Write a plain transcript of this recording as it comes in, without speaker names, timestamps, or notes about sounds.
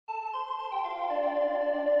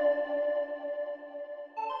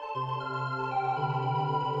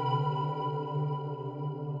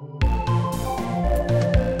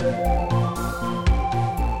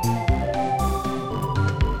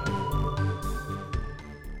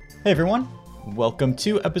Hey everyone, welcome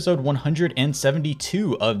to episode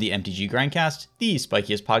 172 of the MTG Grindcast, the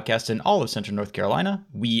spikiest podcast in all of Central North Carolina.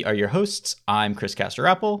 We are your hosts. I'm Chris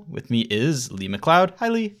Castor-Apple. With me is Lee McLeod. Hi,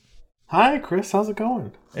 Lee. Hi, Chris. How's it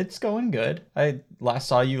going? It's going good. I last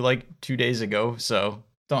saw you like 2 days ago, so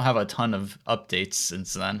don't have a ton of updates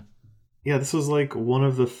since then. Yeah, this was like one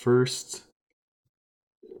of the first,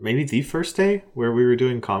 maybe the first day where we were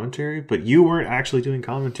doing commentary, but you weren't actually doing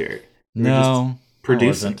commentary. You were No, just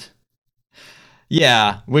producing. I wasn't.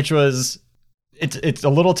 Yeah, which was it's a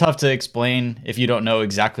little tough to explain if you don't know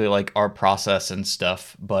exactly like our process and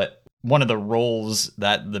stuff, but one of the roles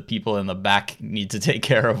that the people in the back need to take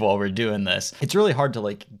care of while we're doing this. It's really hard to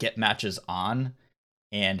like get matches on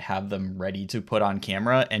and have them ready to put on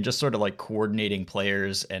camera, and just sort of like coordinating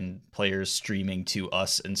players and players streaming to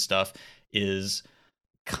us and stuff is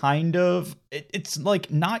kind of it's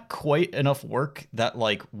like not quite enough work that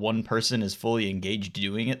like one person is fully engaged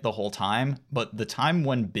doing it the whole time, but the time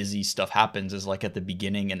when busy stuff happens is like at the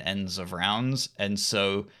beginning and ends of rounds, and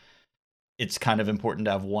so it's kind of important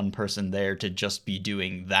to have one person there to just be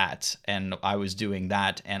doing that. And I was doing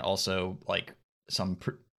that, and also like some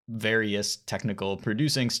various technical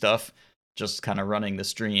producing stuff, just kind of running the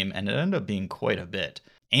stream, and it ended up being quite a bit.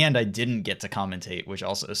 And I didn't get to commentate, which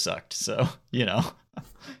also sucked. So, you know,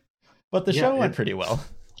 but the show went pretty well.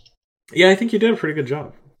 Yeah, I think you did a pretty good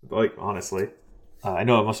job. Like, honestly, I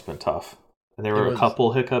know it must have been tough. And there were a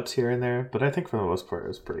couple hiccups here and there, but I think for the most part, it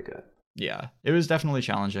was pretty good. Yeah, it was definitely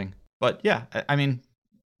challenging. But yeah, I mean,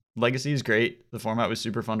 Legacy is great. The format was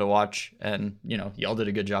super fun to watch. And, you know, y'all did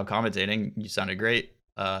a good job commentating. You sounded great.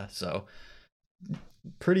 So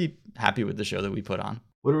pretty happy with the show that we put on.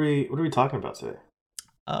 What are we talking about today?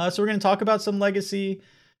 So we're going to talk about some Legacy,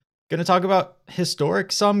 going to talk about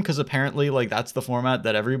Historic some, because apparently like that's the format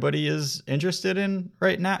that everybody is interested in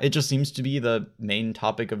right now. It just seems to be the main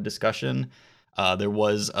topic of discussion. There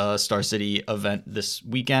was a Star City event this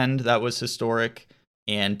weekend that was Historic,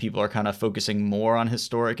 and people are kind of focusing more on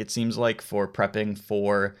Historic, it seems like, for prepping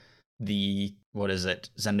for the, what is it,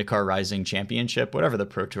 Zendikar Rising Championship, whatever the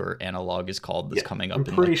Pro Tour analog is called that's coming up.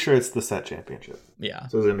 I'm pretty sure it's the Set Championship. Yeah.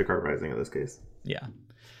 So Zendikar Rising in this case. Yeah.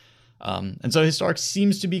 And so Historic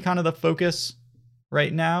seems to be kind of the focus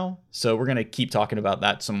right now. So we're going to keep talking about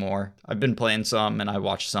that some more. I've been playing some, and I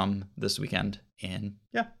watched some this weekend. And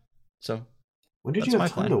yeah, so when did you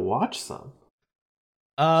have time to watch some?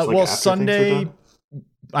 Well, Sunday,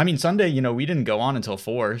 Sunday, you know, we didn't go on until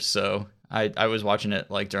 4. So I was watching it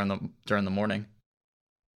like during the morning.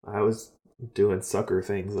 I was doing sucker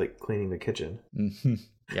things like cleaning the kitchen.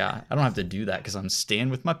 Yeah, I don't have to do that because I'm staying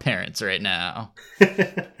with my parents right now.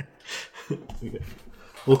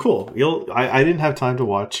 Well, cool. I didn't have time to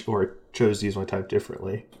watch, or chose to use my time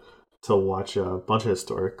differently to watch a bunch of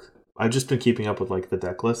Historic. I've just been keeping up with like the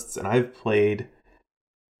deck lists, and I've played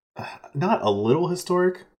not a little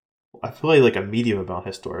Historic. I play like a medium amount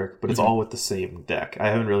Historic, but it's all with the same deck. I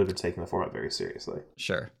haven't really been taking the format very seriously.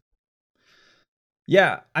 Sure.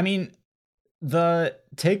 Yeah, I mean, the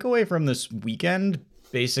takeaway from this weekend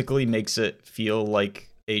basically makes it feel like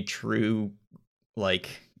a true like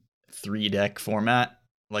 3-deck format.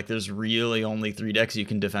 Like there's really only 3 decks you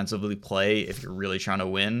can defensively play if you're really trying to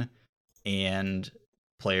win, and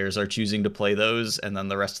players are choosing to play those, and then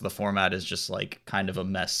the rest of the format is just like kind of a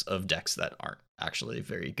mess of decks that aren't actually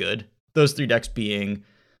very good. Those 3 decks being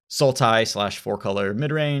Sultai / 4-color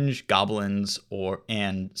midrange, Goblins,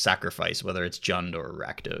 and Sacrifice, whether it's Jund or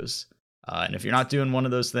Rakdos. And if you're not doing one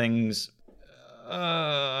of those things,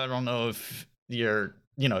 I don't know if you're,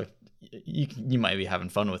 you know, you might be having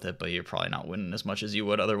fun with it, but you're probably not winning as much as you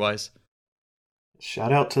would otherwise.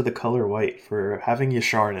 Shout out to the color white for having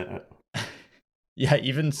Yasharn in it. Yeah,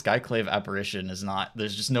 even Skyclave Apparition is not,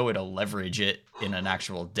 there's just no way to leverage it in an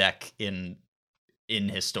actual deck in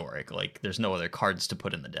Historic. Like there's no other cards to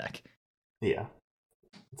put in the deck. Yeah,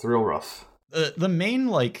 it's real rough. The main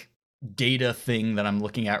like data thing that I'm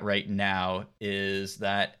looking at right now is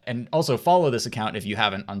that, and also follow this account if you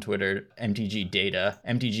haven't on Twitter, MTG_data.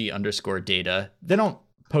 They don't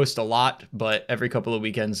post a lot, but every couple of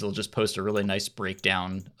weekends they'll just post a really nice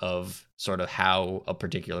breakdown of sort of how a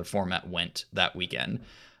particular format went that weekend.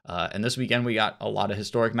 And this weekend we got a lot of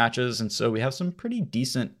Historic matches, and so we have some pretty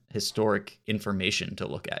decent Historic information to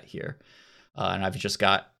look at here. And I've just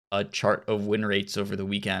got a chart of win rates over the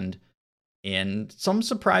weekend, and some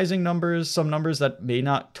surprising numbers, some numbers that may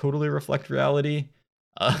not totally reflect reality.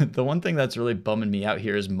 The one thing that's really bumming me out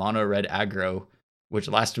here is Mono Red Aggro, which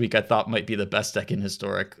last week I thought might be the best deck in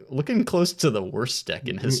Historic, looking close to the worst deck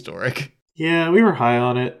in Historic. Yeah, we were high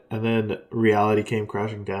on it, and then reality came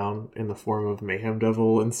crashing down in the form of Mayhem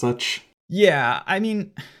Devil and such. Yeah, I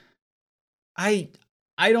mean, I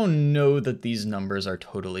I don't know that these numbers are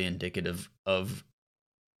totally indicative of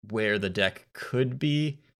where the deck could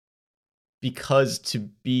be, because to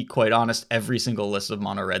be quite honest, every single list of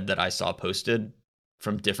mono red that I saw posted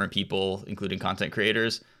from different people, including content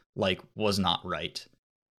creators, like was not right.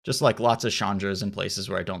 Just like lots of Chandras in places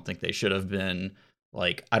where I don't think they should have been.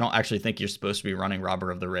 Like, I don't actually think you're supposed to be running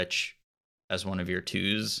Robber of the Rich as one of your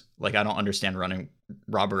twos. Like, I don't understand running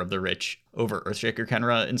Robber of the Rich over Earthshaker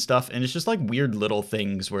Kenra and stuff. And it's just like weird little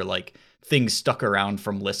things where like things stuck around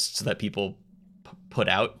from lists that people put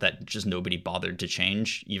out that just nobody bothered to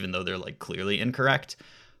change, even though they're like clearly incorrect.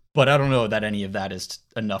 But I don't know that any of that is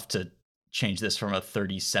enough to change this from a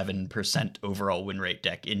 37% overall win rate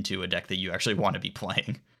deck into a deck that you actually want to be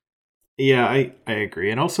playing. Yeah, I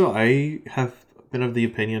agree. And also, I have been of the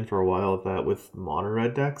opinion for a while that with mono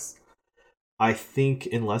red decks, I think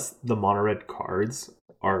unless the mono red cards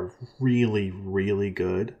are really, really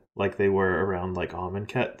good, like they were around like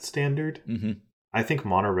Amonkhet standard, I think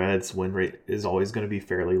mono red's win rate is always going to be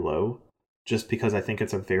fairly low, just because I think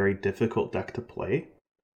it's a very difficult deck to play.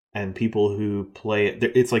 And people who play it,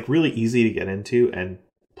 it's like really easy to get into and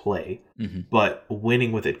play, but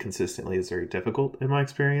winning with it consistently is very difficult in my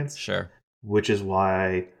experience. Sure. Which is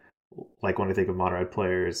why, like, when I think of mono red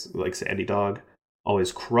players, like Sandy Dog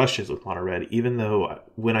always crushes with mono red, even though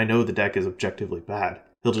when I know the deck is objectively bad,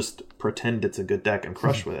 he'll just pretend it's a good deck and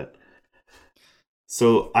crush with it.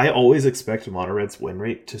 So I always expect mono red's win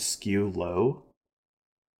rate to skew low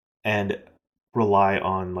and rely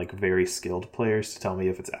on like very skilled players to tell me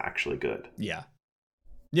if it's actually good. Yeah,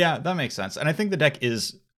 that makes sense. And I think the deck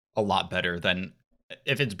is a lot better than,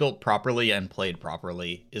 if it's built properly and played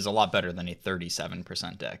properly, is a lot better than a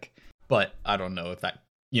 37% deck. But I don't know if that,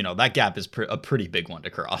 that gap is a pretty big one to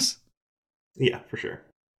cross. Yeah, for sure.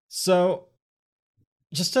 So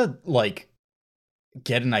just to like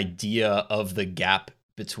get an idea of the gap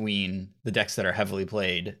between the decks that are heavily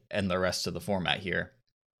played and the rest of the format here,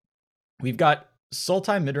 we've got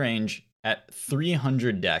Sultai Midrange at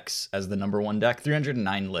 300 decks as the number one deck,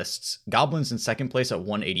 309 lists. Goblins in second place at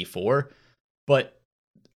 184. But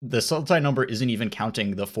the Sultai number isn't even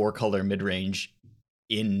counting the 4-color midrange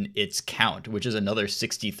in its count, which is another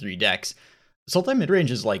 63 decks. Sultai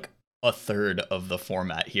midrange is like a third of the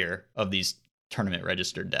format here of these tournament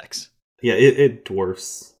registered decks. Yeah, it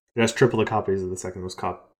dwarfs. It has triple the copies of the second most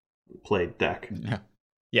played deck. Yeah.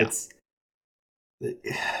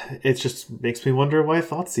 It just makes me wonder why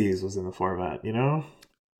Thoughtseize was in the format,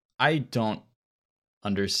 I don't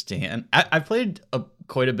understand. I've played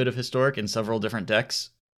quite a bit of Historic in several different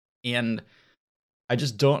decks, and I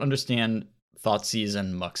just don't understand Thoughtseize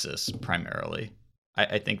and Muxus primarily.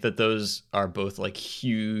 I think that those are both like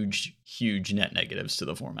huge net negatives to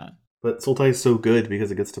the format. But Sultai is so good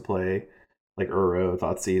because it gets to play like Uro,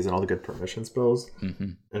 Thoughtseize, and all the good permission spells.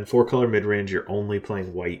 And 4-color midrange, you're only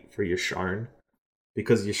playing white for Yasharn.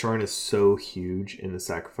 Because Yasharn is so huge in the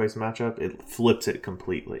sacrifice matchup, it flips it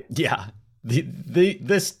completely. Yeah.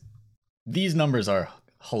 These numbers are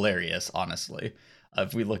hilarious, honestly.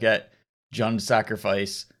 If we look at Jund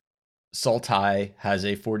Sacrifice, Sultai has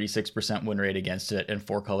a 46% win rate against it, and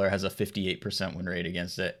 4-color has a 58% win rate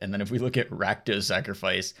against it. And then if we look at Rakdos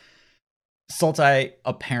Sacrifice, Sultai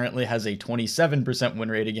apparently has a 27%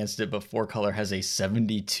 win rate against it, but 4-color has a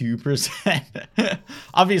 72%.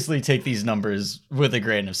 Obviously, take these numbers with a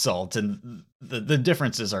grain of salt, and the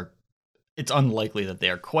differences are, it's unlikely that they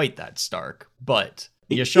are quite that stark, but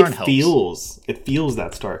Yasharn helps. It feels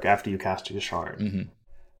that stark after you cast Yasharn.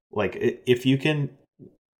 Like, if you can,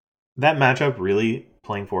 that matchup really,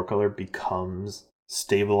 playing 4-color, becomes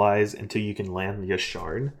stabilized until you can land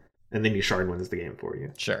Yasharn, and then Yasharn wins the game for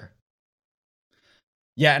you. Sure.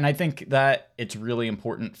 Yeah, and I think that it's really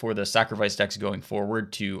important for the sacrifice decks going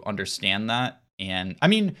forward to understand that. And I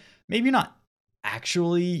mean, maybe not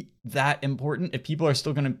actually that important if people are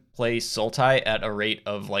still going to play Sultai at a rate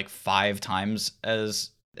of like 5 times as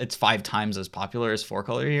popular as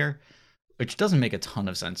 4-color here, which doesn't make a ton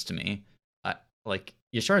of sense to me. Like,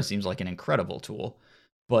 Yasharn seems like an incredible tool,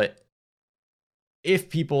 but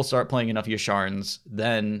if people start playing enough Yasharns,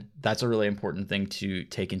 then that's a really important thing to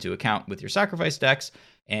take into account with your sacrifice decks.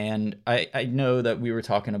 And I know that we were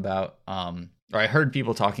talking about, or I heard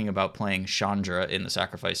people talking about playing Chandra in the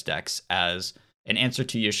sacrifice decks as an answer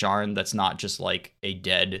to Yasharn that's not just like a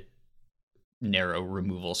dead, narrow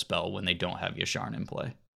removal spell when they don't have Yasharn in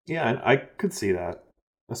play. Yeah, I could see that,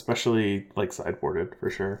 especially like sideboarded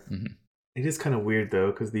for sure. It is kind of weird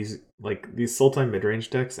though, because these Sultai midrange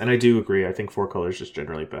decks, and I do agree, I think 4-color is just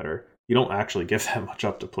generally better. You don't actually give that much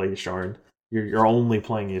up to play Yasharn. You're only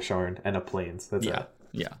playing Yasharn and a Plains. That's it.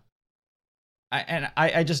 Yeah.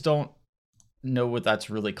 I just don't know what that's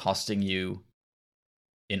really costing you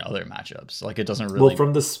in other matchups. Like, it doesn't Well, really.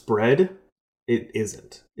 from the spread, it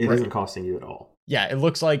isn't. It Right. isn't costing you at all. Yeah, it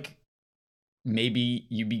looks like maybe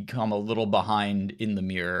you become a little behind in the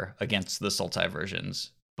mirror against the Sultai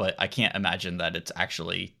versions, but I can't imagine that it's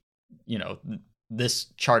actually, this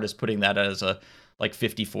chart is putting that as a like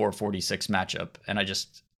 54-46 matchup, and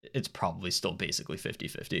it's probably still basically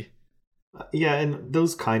 50-50. Yeah, and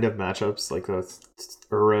those kind of matchups, like the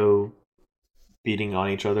Uro beating on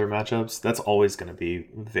each other matchups, that's always going to be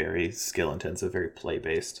very skill intensive, very play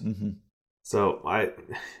based. Mm-hmm. So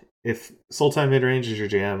if Sultai midrange is your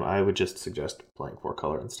jam, I would just suggest playing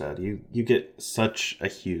 4-color instead. You get such a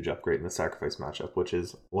huge upgrade in the sacrifice matchup, which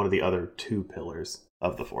is one of the other 2 pillars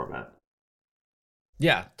of the format.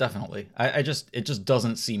 Yeah, definitely. It just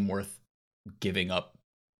doesn't seem worth giving up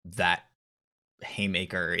that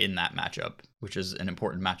haymaker in that matchup, which is an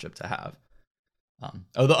important matchup to have.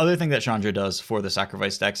 The other thing that Chandra does for the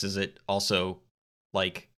sacrifice decks is it also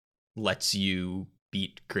like lets you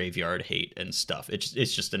beat graveyard hate and stuff. It's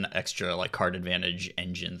just an extra like card advantage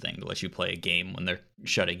engine thing to let you play a game when they're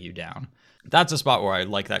shutting you down. That's a spot where I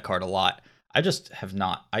like that card a lot. I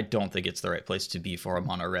don't think it's the right place to be for a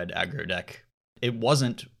mono red aggro deck. It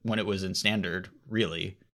wasn't when it was in standard,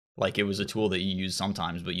 really. Like, it was a tool that you use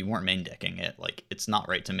sometimes, but you weren't main decking it. Like, it's not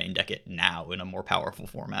right to main deck it now in a more powerful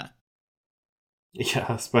format.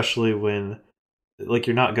 Yeah, especially when like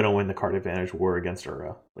you're not gonna win the card advantage war against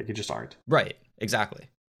Uro. Like, you just aren't. Right, exactly.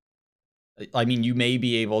 I mean, you may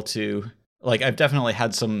be able to, like, I've definitely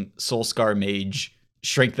had some Soulscar Mage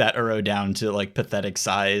shrink that Uro down to like pathetic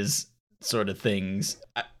size sort of things.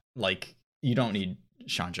 Like, you don't need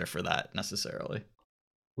Chandra for that necessarily.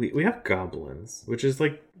 We have goblins, which is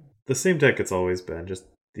like the same deck it's always been, just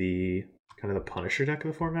the kind of the Punisher deck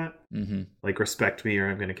of the format. Mm-hmm. Like, respect me or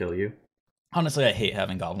I'm gonna kill you. Honestly, I hate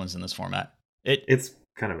having goblins in this format. It's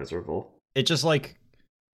kind of miserable. It just like,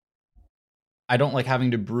 I don't like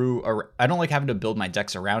having to I don't like having to build my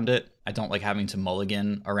decks around it. I don't like having to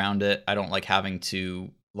mulligan around it. I don't like having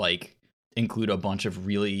to like include a bunch of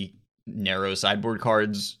really narrow sideboard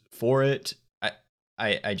cards for it.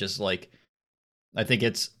 I just like, I think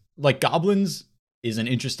it's like goblins is an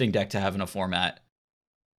interesting deck to have in a format,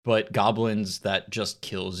 but goblins that just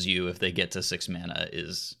kills you if they get to 6 mana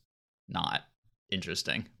is not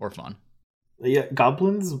interesting or fun. Yeah,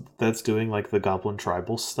 goblins that's doing like the goblin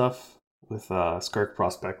tribal stuff with Skirk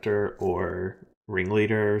Prospector or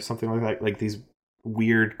Ringleader or something like that, like these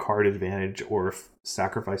weird card advantage or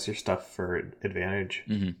sacrifice your stuff for advantage,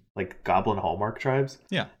 like goblin hallmark tribes.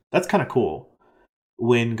 Yeah, that's kind of cool.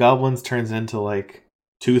 When goblins turns into like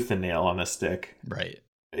tooth and nail on a stick, right,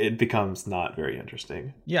 it becomes not very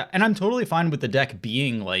interesting. Yeah, and I'm totally fine with the deck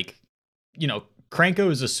being like, Kranko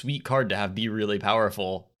is a sweet card to have be really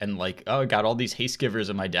powerful, and like, oh, I got all these haste givers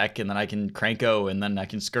in my deck, and then I can Kranko, and then I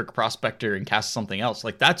can Skirk Prospector and cast something else.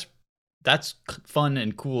 Like, that's fun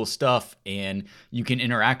and cool stuff, and you can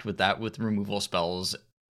interact with that with removal spells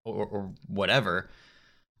or whatever.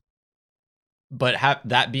 But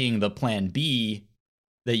that being the plan B,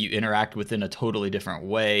 that you interact with in a totally different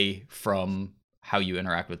way from how you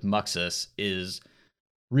interact with Muxus, is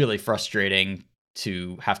really frustrating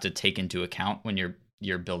to have to take into account when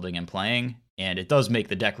you're building and playing. And it does make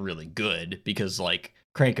the deck really good because like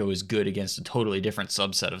Kranko is good against a totally different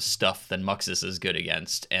subset of stuff than Muxus is good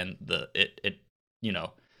against, and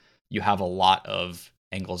you have a lot of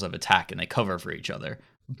angles of attack and they cover for each other.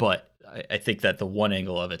 But I think that the one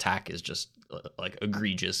angle of attack is just like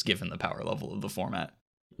egregious given the power level of the format.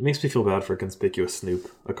 It makes me feel bad for Conspicuous Snoop,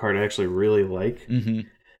 a card I actually really like,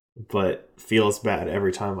 but feels bad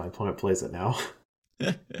every time my opponent plays it now.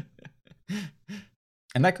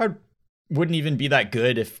 And that card wouldn't even be that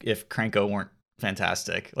good if Kranko weren't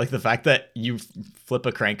fantastic. Like, the fact that you flip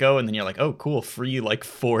a Kranko and then you're like, oh, cool, free like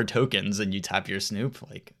 4 tokens, and you tap your Snoop.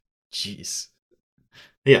 Like, jeez.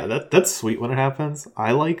 Yeah, that's sweet when it happens.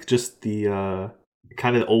 I like just the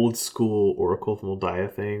kind of old school Oracle of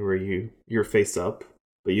Moldiah thing where you're face up,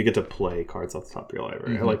 but you get to play cards off the top of your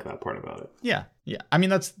library. I like that part about it. Yeah. I mean,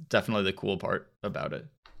 that's definitely the cool part about it.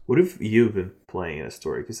 What have you been playing in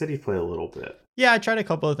Historic? You said you play a little bit. Yeah, I tried a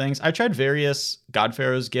couple of things. I tried various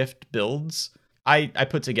Godpharaoh's Gift builds. I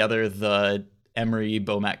put together the Emery,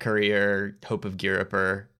 Bomat Courier, Hope of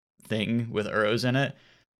Ghirapur thing with Uros in it.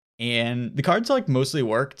 And the cards like mostly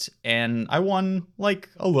worked, and I won like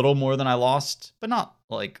a little more than I lost, but not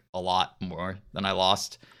like a lot more than I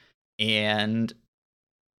lost. And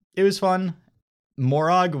it was fun.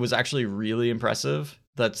 Morag was actually really impressive.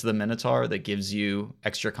 That's the Minotaur that gives you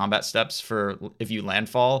extra combat steps for if you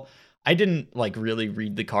landfall. I didn't like really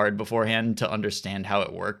read the card beforehand to understand how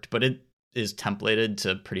it worked, but is templated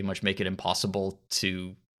to pretty much make it impossible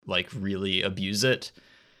to like really abuse it,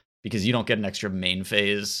 because you don't get an extra main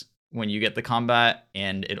phase when you get the combat,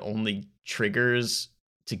 and it only triggers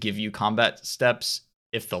to give you combat steps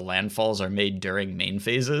if the landfalls are made during main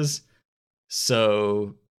phases.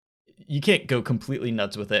 So you can't go completely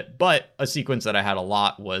nuts with it. But a sequence that I had a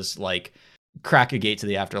lot was like crack a gate to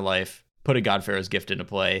the afterlife, put a God-Pharaoh's Gift into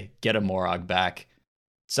play, get a Morag back,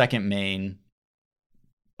 second main,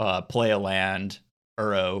 play a land,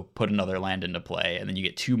 Uro, put another land into play, and then you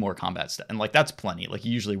get 2 more combat steps. And like that's plenty. Like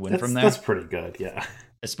you usually win from there. That's pretty good, yeah.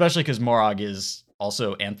 Especially because Morag is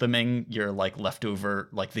also antheming your like leftover,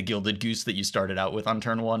 like the Gilded Goose that you started out with on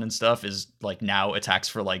turn 1 and stuff is like now attacks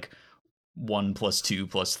for like 1 + 2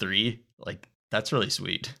 + 3. Like that's really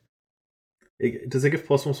sweet. Does it give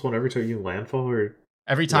 +1/+1 every time you landfall, or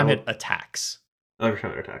every time it attacks? Every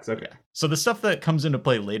time it attacks, okay. Yeah. So the stuff that comes into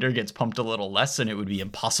play later gets pumped a little less, and it would be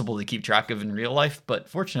impossible to keep track of in real life. But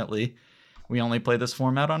fortunately, we only play this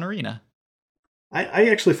format on Arena. I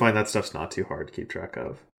actually find that stuff's not too hard to keep track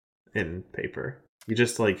of in paper. You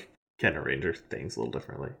just like can arrange things a little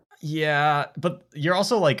differently. Yeah, but you're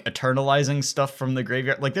also like eternalizing stuff from the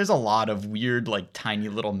graveyard. Like there's a lot of weird, like tiny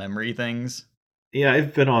little memory things. Yeah,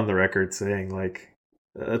 I've been on the record saying like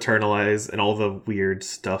eternalize and all the weird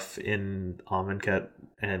stuff in Amonkhet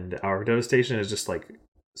and Our Devastation is just like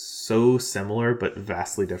so similar but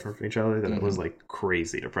vastly different from each other that it was like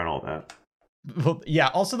crazy to print all that. Well, yeah,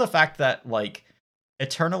 also the fact that like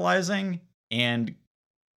eternalizing and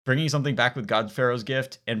bringing something back with God-Pharaoh's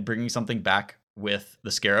Gift and bringing something back with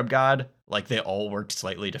the Scarab God, like they all worked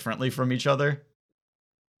slightly differently from each other.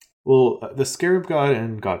 Well, the Scarab God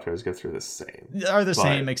and God-Pharaoh's Gift are the same. Are the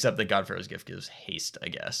same, except that God-Pharaoh's Gift gives haste, I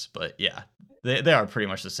guess. But yeah, they are pretty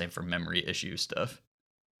much the same for memory issue stuff.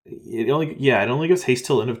 It only gives haste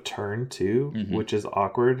till end of turn too, which is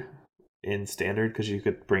awkward in standard because you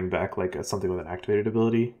could bring back like something with an activated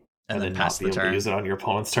ability and then pass not be able to use it on your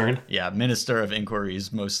opponent's turn. Yeah, Minister of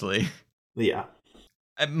Inquiries mostly. Yeah.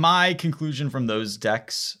 My conclusion from those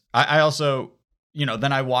decks, I also,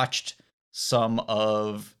 then I watched some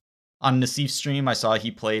of, on Nassif's stream, I saw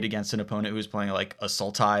he played against an opponent who was playing like a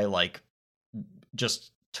Sultai, like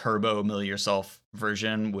just turbo mill yourself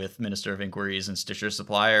version with Minister of Inquiries and Stitcher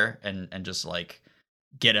Supplier and just like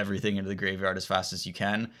get everything into the graveyard as fast as you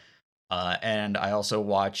can. And I also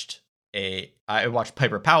watched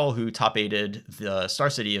Piper Powell, who top 8'd the Star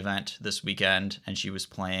City event this weekend, and she was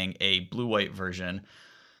playing a blue-white version.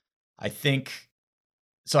 I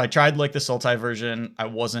tried like the Sultai version. I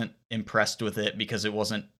wasn't impressed with it because it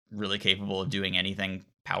wasn't really capable of doing anything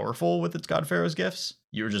powerful with its God-Pharaoh's Gifts.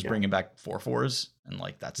 You were just bringing back 4/4s, and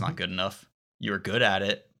like that's not good enough. You were good at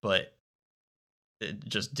it, but it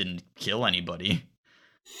just didn't kill anybody.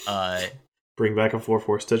 Bring back a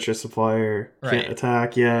 4/4 Stitcher Supplier. Right. Can't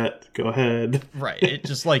attack yet. Go ahead. Right. It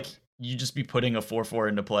just like you just be putting a 4/4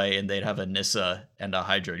 into play, and they'd have a Nissa and a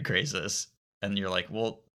Hydroid Krasis, and you're like,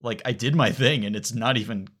 well, like I did my thing, and it's not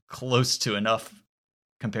even close to enough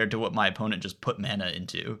compared to what my opponent just put mana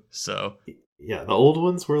into. So yeah, the old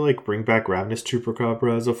ones were like bring back Ravenous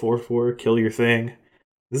Chupacabra as a 4/4, kill your thing.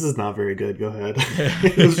 This is not very good. Go ahead.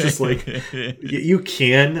 It was just like you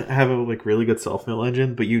can have a like really good self-mill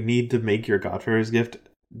engine, but you need to make your God-Pharaoh's Gift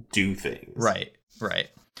do things. Right.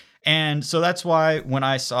 And so that's why when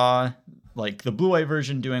I saw like the blue-white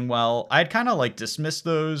version doing well, I'd kind of like dismissed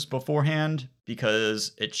those beforehand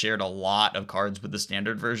because it shared a lot of cards with the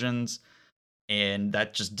standard versions, and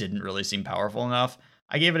that just didn't really seem powerful enough.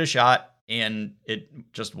 I gave it a shot, and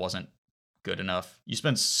it just wasn't good enough. You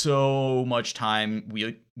spend so much time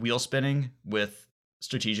wheel spinning with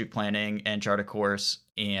Strategic Planning and Chart a Course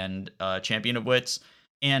and Champion of Wits,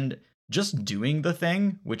 and just doing the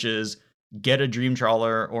thing, which is get a Dream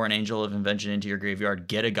Trawler or an Angel of Invention into your graveyard,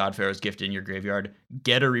 get a God-Pharaoh's Gift in your graveyard,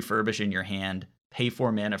 get a Refurbish in your hand, pay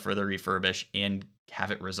 4 mana for the Refurbish, and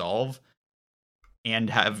have it resolve, and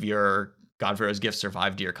have your God-Pharaoh's Gift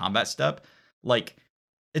survive to your combat step. Like,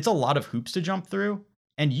 it's a lot of hoops to jump through,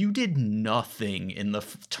 and you did nothing in the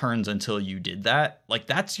turns until you did that. Like,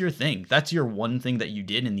 that's your thing. That's your one thing that you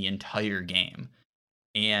did in the entire game.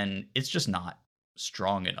 And it's just not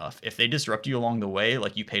strong enough. If they disrupt you along the way,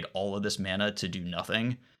 like you paid all of this mana to do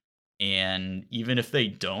nothing. And even if they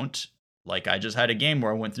don't, like I just had a game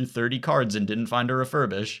where I went through 30 cards and didn't find a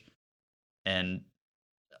Refurbish. And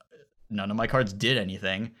none of my cards did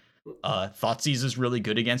anything. Thoughtseize is really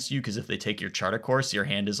good against you because if they take your Chart a Course, your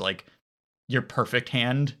hand is like your perfect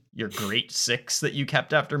hand. Your great 6 that you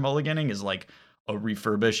kept after mulliganing is like a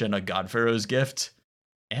Refurbish and a God-Pharaoh's Gift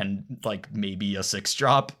and like maybe a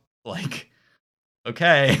 6-drop. Like,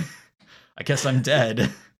 okay, I guess I'm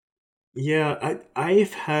dead. Yeah,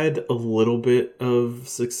 I've had a little bit of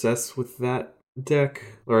success with that deck,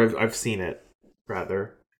 or I've seen it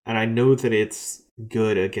rather, and I know that it's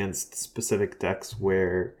good against specific decks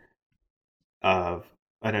where uh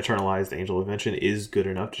an eternalized Angel of Invention is good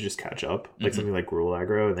enough to just catch up, like Hmm. something like Gruul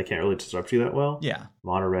aggro, and they can't really disrupt you that well. Yeah.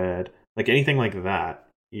 Mono red, like anything like that,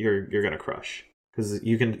 you're gonna crush because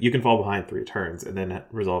you can fall behind 3 turns and then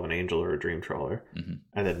resolve an Angel or a Dream Trawler, Hmm.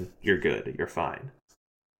 and then you're good, you're fine.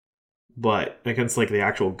 But against like the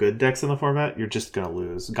actual good decks in the format, you're just gonna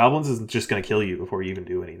lose. Goblins is just gonna kill you before you even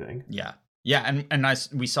do anything. Yeah. Yeah. And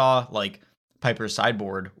we saw like Piper's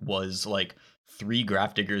sideboard was like 3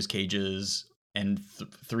 Grafdigger's cages and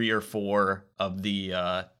 3 or 4 of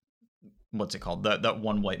the what's it called? That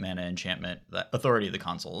one white mana enchantment, that Authority of the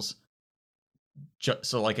Consuls.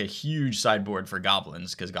 So like a huge sideboard for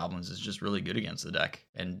goblins, because goblins is just really good against the deck,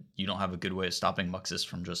 and you don't have a good way of stopping Muxus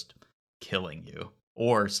from just killing you,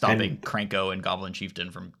 or stopping And Krenko and Goblin Chieftain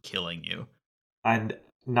from killing you. and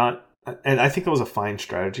not and I think that was a fine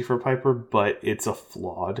strategy for Piper, but it's a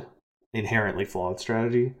inherently flawed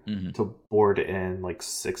strategy Hmm. to board in like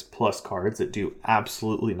 6+ cards that do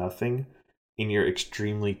absolutely nothing in your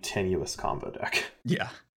extremely tenuous combo deck. Yeah,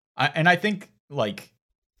 and I think like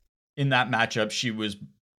in that matchup, she was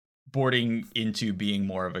boarding into being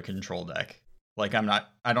more of a control deck. Like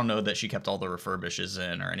I don't know that she kept all the refurbishes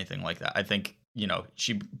in or anything like that. I think,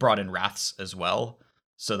 she brought in Wraths as well,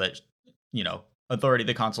 so that, Authority of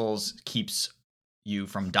the Consuls keeps you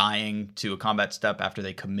from dying to a combat step after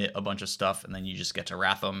they commit a bunch of stuff, and then you just get to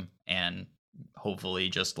Wrath them and hopefully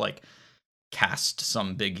just like cast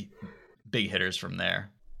some big hitters from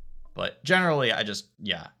there. But generally, I just,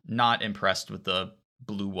 yeah, not impressed with the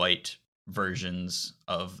blue white versions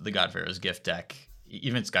of the God Pharaoh's Gift deck.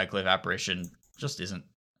 Even Skyclave Apparition just isn't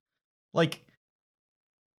like,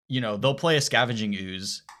 they'll play a Scavenging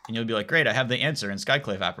Ooze and you'll be like, great, I have the answer in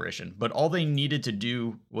Skyclave Apparition. But all they needed to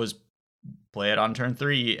do was play it on turn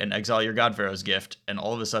 3 and exile your God Pharaoh's Gift. And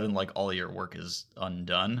all of a sudden, like, all your work is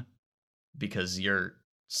undone because you're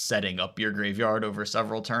setting up your graveyard over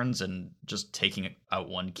several turns and just taking out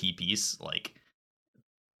one key piece. Like,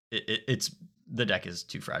 it's the deck is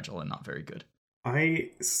too fragile and not very good. I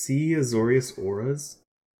see Azorius Auras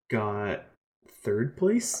got third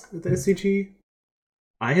place at the SCG.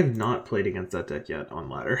 I have not played against that deck yet on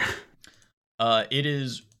ladder. It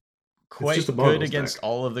is It's just a quite good Boggles against deck.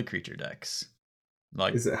 all of the creature decks.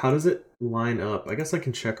 Like, Is it? How does it line up? I guess I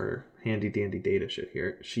can check our handy dandy data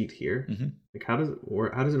sheet here. mhm. Like how does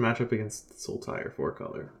it match up against Sultai or Four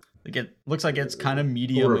Color? Like, it looks like it's kind of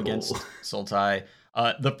medium Horrible. against Sultai.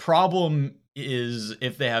 The problem is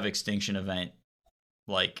if they have Extinction Event,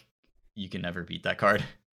 like, you can never beat that card.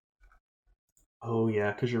 Oh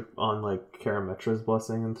yeah, because you're on like Karametra's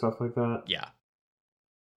Blessing and stuff like that. Yeah.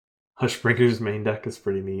 Hushbringer's main deck is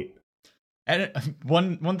pretty neat. And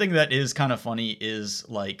one thing that is kind of funny is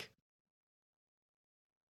like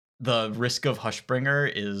the risk of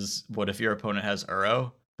Hushbringer is what if your opponent has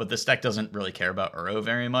Uro, but this deck doesn't really care about Uro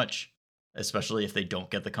very much, especially if they don't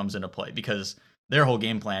get the comes into play, because their whole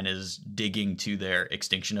game plan is digging to their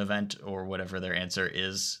Extinction Event or whatever their answer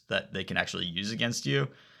is that they can actually use against you.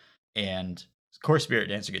 And Core Spirit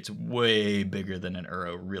Dancer gets way bigger than an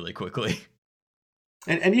Uro really quickly.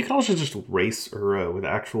 And you can also just race Uro with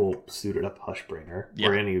actual suited up Hushbringer Yeah.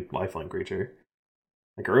 or any lifeline creature.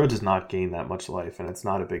 Like Uro does not gain that much life, and it's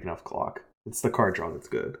not a big enough clock. It's the card draw that's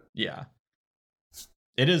good. Yeah.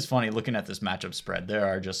 It is funny looking at this matchup spread. There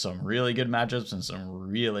are just some really good matchups and some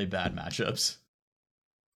really bad matchups.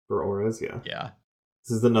 For auras, yeah. Yeah.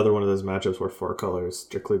 This is another one of those matchups where Four Color is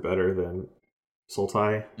strictly better than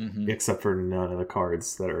Sultai, Mm-hmm. except for none of the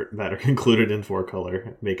cards that are included in Four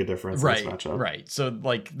Color make a difference in this matchup. Right. So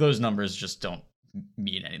like those numbers just don't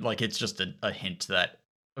mean any. Like it's just a hint that,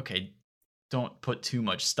 okay, don't put too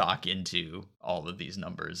much stock into all of these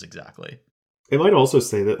numbers exactly. It might also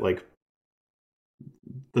say that like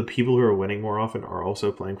the people who are winning more often are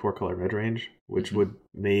also playing Four Color midrange, which Mhm. would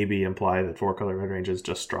maybe imply that Four Color midrange is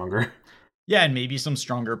just stronger. Yeah, and maybe some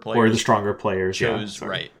stronger players Or the stronger players chose yeah,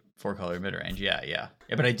 right 4-color midrange. Yeah.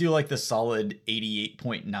 But I do like the solid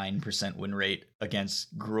 88.9% win rate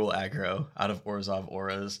against Gruul aggro out of Orzhov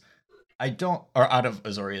Auras. Out of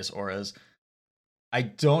Azorius Auras. I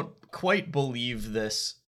don't quite believe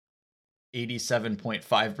this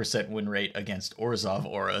 87.5% win rate against Orzhov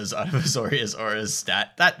Auras out of Azorius Auras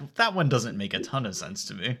stat. That one doesn't make a ton of sense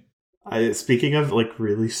to me. Speaking of like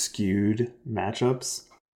really skewed matchups,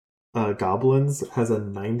 Goblins has a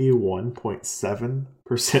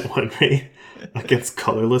 91.7% win rate against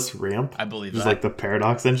colorless ramp. I believe Just that. like the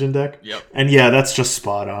Paradox Engine deck. Yep. And yeah, that's just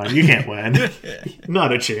spot on. You can't win.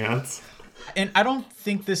 Not a chance. And I don't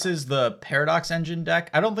think this is the Paradox Engine deck.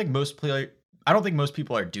 I don't think most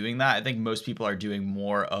people are doing that. I think most people are doing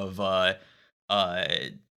more of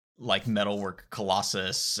like Metalwork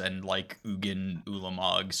Colossus and like Ugin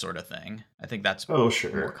Ulamog sort of thing. I think that's Oh, more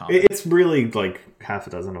sure. common. It's really like half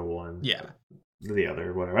a dozen of one. Yeah. The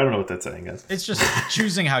other, whatever. I don't know what that saying is. It's just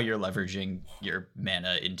choosing how you're leveraging your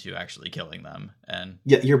mana into actually killing them. And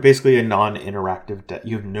yeah, you're basically a non-interactive deck.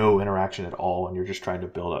 You have no interaction at all, and you're just trying to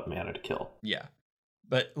build up mana to kill. yeah.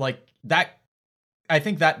 But like that, I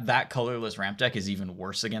think that colorless ramp deck is even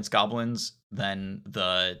worse against goblins than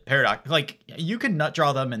the Paradox. Like, you can nut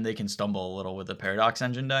draw them and they can stumble a little with the Paradox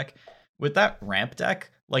Engine deck. With that ramp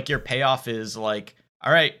deck, like, your payoff is like,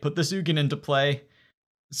 all right, put the Zugan into play,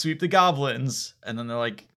 sweep the goblins, and then they're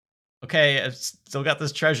like, okay, I've still got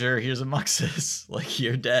this treasure. Here's a Muxus. Like,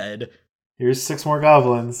 you're dead. Here's 6 more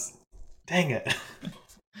goblins. Dang it.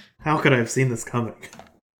 How could I have seen this coming?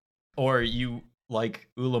 Or you, like,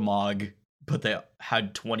 Ulamog, but they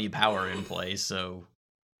had 20 power in play, so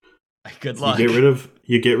good luck.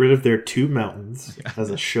 You get rid of their 2 mountains as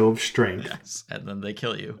a show of strength. Yes, and then they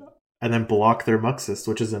kill you. And then block their Muxus,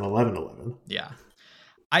 which is an 11/11. Yeah.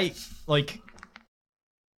 I like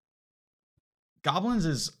Goblins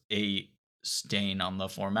is a stain on the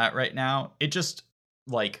format right now. It just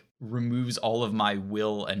like removes all of my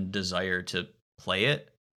will and desire to play it.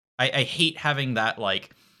 I hate having that,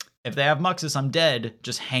 like, if they have Muxus, I'm dead,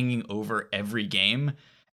 just hanging over every game,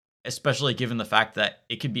 especially given the fact that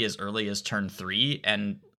it could be as early as turn 3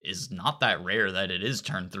 and is not that rare that it is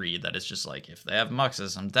turn 3, that it's just like, if they have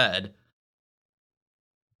Muxus, I'm dead.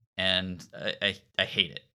 And I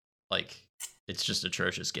hate it. Like, it's just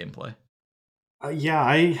atrocious gameplay. Yeah,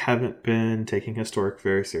 I haven't been taking Historic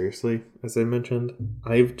very seriously, as I mentioned.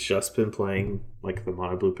 I've just been playing like the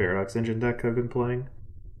Mono Blue Paradox Engine deck I've been playing,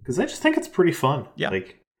 because I just think it's pretty fun. Yeah.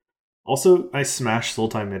 Like, also, I smash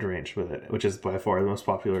Sultai Midrange with it, which is by far the most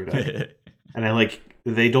popular deck. And I like,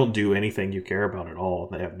 they don't do anything you care about at all.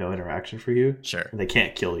 They have no interaction for you. Sure. And they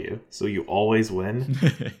can't kill you. So you always win.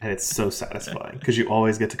 And it's so satisfying because you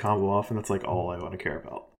always get to combo off, and that's like all I want to care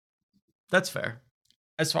about. That's fair.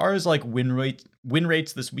 As far as like win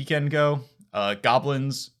rates this weekend go,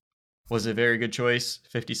 Goblins was a very good choice,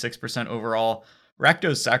 56% overall.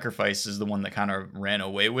 Rakdos Sacrifice is the one that kind of ran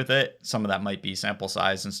away with it. Some of that might be sample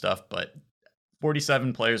size and stuff, but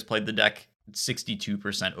 47 players played the deck,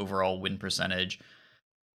 62% overall win percentage.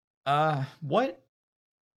 What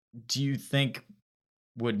do you think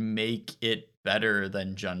would make it better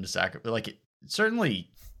than Jund Sacrifice? Like, it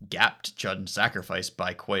certainly gapped Jund Sacrifice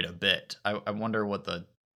by quite a bit. I wonder what the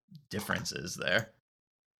difference is there.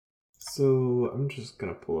 So I'm just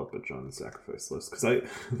gonna pull up a Jund Sacrifice list, because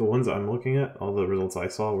the ones I'm looking at, all the results I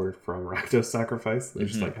saw were from Rakdos Sacrifice. They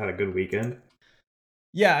just like had a good weekend.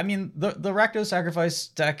 Yeah, I mean, the Rakdos Sacrifice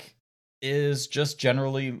deck is just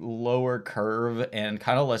generally lower curve and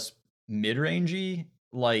kind of less mid-rangey,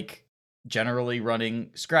 like generally running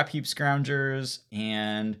Scrap Heap Scroungers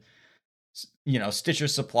and, you know, Stitcher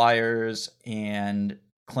Suppliers and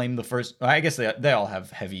Claim the First. I guess they all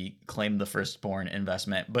have heavy Claim the Firstborn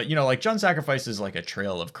investment, but, you know, like, Jund Sacrifice is like a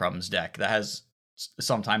Trail of Crumbs deck that has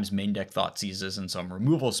sometimes main deck Thoughtseizes and some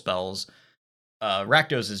removal spells.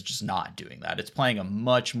 Rakdos is just not doing that. It's playing a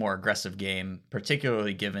much more aggressive game,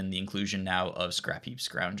 particularly given the inclusion now of Scrap Heap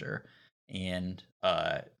Scrounger. And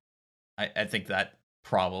I think that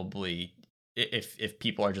probably, if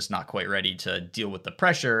people are just not quite ready to deal with the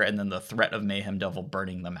pressure and then the threat of Mayhem Devil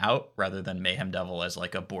burning them out, rather than Mayhem Devil as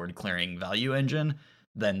like a board clearing value engine,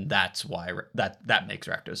 then that's why that makes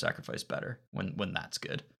Rakdos Sacrifice better when that's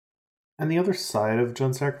good. And the other side of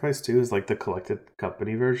Jund Sacrifice too is like the Collected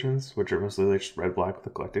Company versions, which are mostly like just red black with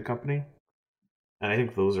the Collected Company. And I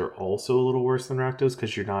think those are also a little worse than Rakdos,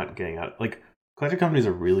 because you're not getting out, like, Collected Company is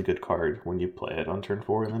a really good card when you play it on turn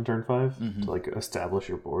 4 and then turn 5 to like establish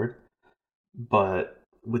your board. But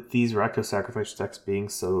with these Rakdos Sacrifice decks being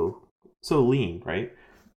so lean, right?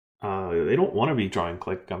 They don't want to be drawing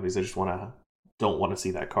Collected Companies. They just don't want to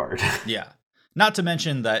see that card. Yeah. Not to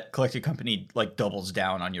mention that Collected Company like doubles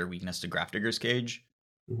down on your weakness to Grafdigger's Cage,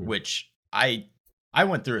 which I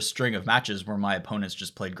went through a string of matches where my opponents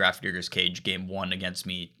just played Grafdigger's Cage game 1 against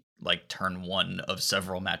me, like turn 1 of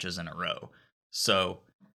several matches in a row. So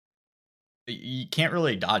you can't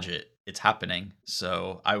really dodge it. It's happening.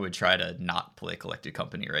 So I would try to not play Collected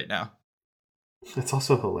Company right now. It's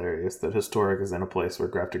also hilarious that Historic is in a place where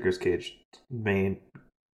Grafdigger's Cage main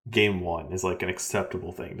game one is like an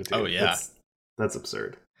acceptable thing to do. Oh yeah, that's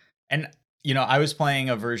absurd. and I was playing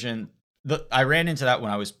a version. I ran into that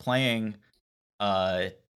when I was playing,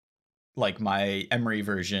 like my Emery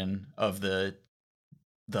version of the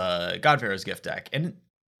God Pharaoh's Gift deck, and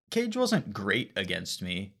Cage wasn't great against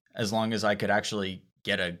me as long as I could actually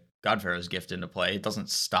get a God Pharaoh's Gift into play. It doesn't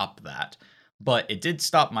stop that, but it did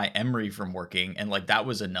stop my Emery from working, and like that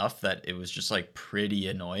was enough that it was just like pretty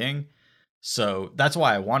annoying. So that's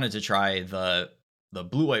why I wanted to try the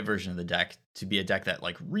blue white version of the deck to be a deck that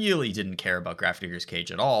like really didn't care about Grafdigger's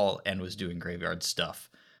Cage at all and was doing graveyard stuff.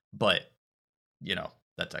 But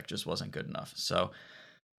that deck just wasn't good enough. So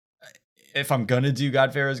if I'm gonna do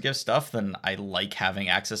God Pharaoh's Gift stuff, then I like having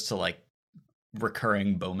access to like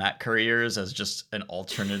recurring Bomat Couriers as just an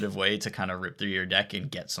alternative way to kind of rip through your deck and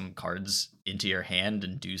get some cards into your hand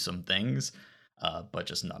and do some things. But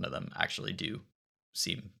just none of them actually do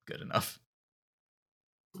seem good enough.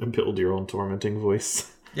 And build your own tormenting voice.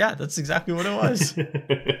 Yeah, that's exactly what it was.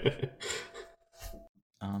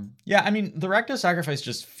 Yeah, I mean, the Rakdos Sacrifice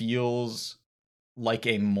just feels like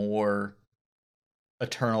a more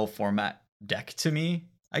Eternal format deck to me,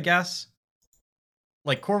 I guess.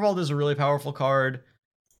 Like, Korvold is a really powerful card.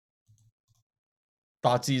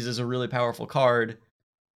 Thoughtseize is a really powerful card.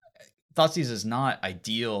 Thoughtseize is not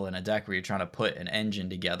ideal in a deck where you're trying to put an engine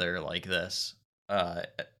together like this.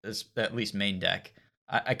 At least main deck.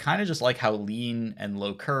 I kind of just like how lean and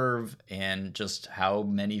low curve and just how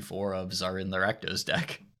many 4-ofs are in the Rakdos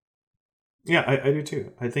deck. Yeah, I do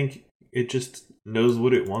too. I think it just knows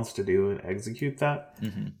what it wants to do and execute that.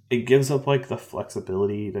 Mm-hmm. It gives up like the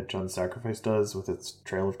flexibility that Jund's Sacrifice does with its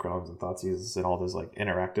Trail of Chromes and Thoughtseizes and all those like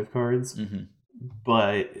interactive cards. Mm-hmm.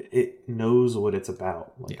 But it knows what it's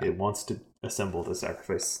about. Like it wants to assemble the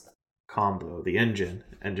sacrifice combo, the engine,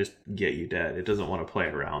 and just get you dead. It doesn't want to play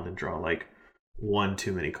around and draw like one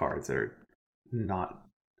too many cards that are not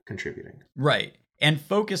contributing. Right. And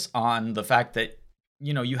focus on the fact that,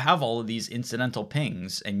 you have all of these incidental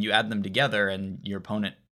pings and you add them together and your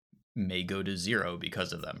opponent may go to 0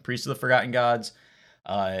 because of them. Priest of the Forgotten Gods,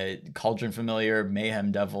 Cauldron Familiar,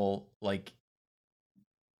 Mayhem Devil, like,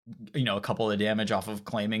 a couple of damage off of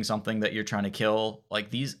claiming something that you're trying to kill. Like,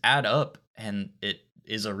 these add up and it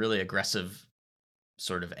is a really aggressive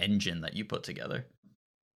sort of engine that you put together.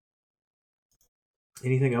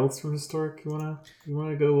 Anything else from Historic you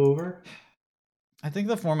wanna go over? I think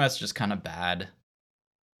the format's just kind of bad.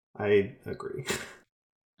 I agree.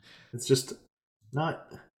 It's just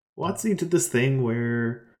not. WotC did this thing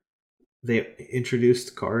where they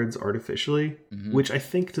introduced cards artificially, which I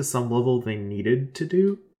think to some level they needed to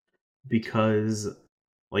do, because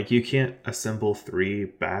like you can't assemble 3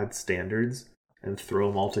 bad standards and throw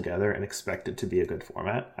them all together and expect it to be a good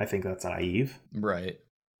format. I think that's naive. Right.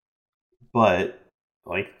 But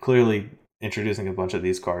like clearly introducing a bunch of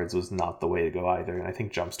these cards was not the way to go either, and I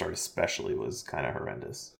think Jumpstart especially was kind of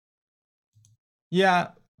horrendous. Yeah.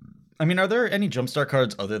 I mean, are there any Jumpstart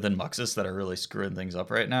cards other than Muxus that are really screwing things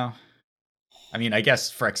up right now? I mean, I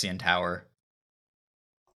guess Phyrexian Tower.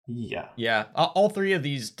 Yeah. Yeah. All 3 of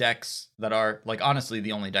these decks that are, like, honestly,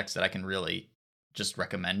 the only decks that I can really just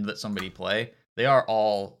recommend that somebody play, they are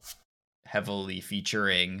all heavily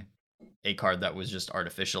featuring a card that was just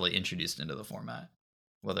artificially introduced into the format.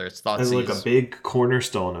 Whether it's Thoughtseize. As like a big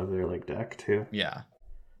cornerstone of their like deck, too. Yeah.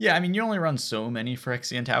 Yeah, I mean, you only run so many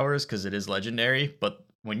Phyrexian Towers because it is legendary, but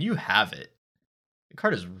when you have it, the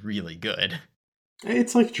card is really good.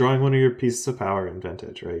 It's like drawing one of your pieces of power in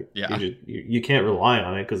Vintage, right? Yeah. You can't rely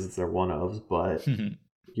on it because it's their 1-ofs, but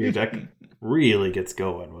your deck really gets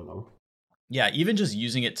going with them. Yeah, even just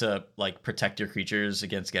using it to like protect your creatures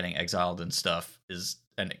against getting exiled and stuff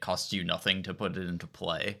and it costs you nothing to put it into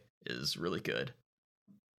play is really good.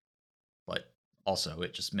 But also,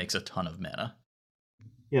 it just makes a ton of mana.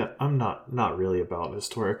 Yeah, I'm not really about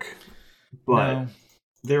Historic, but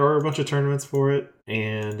there are a bunch of tournaments for it,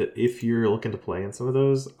 and if you're looking to play in some of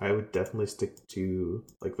those, I would definitely stick to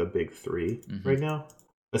like the big 3 right now,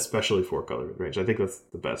 especially 4-color range. I think that's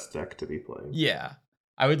the best deck to be playing. Yeah,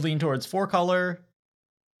 I would lean towards 4-color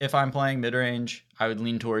if I'm playing mid-range. I would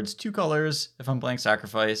lean towards 2 colors if I'm playing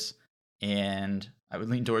Sacrifice, and I would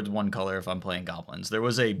lean towards 1 color if I'm playing Goblins. There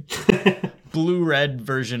was a blue-red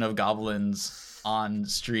version of Goblins on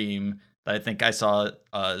stream that I think I saw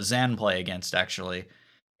Zan play against, actually,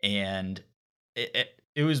 and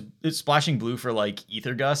it's splashing blue for like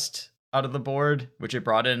Ether Gust out of the board, which it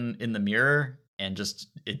brought in the mirror, and just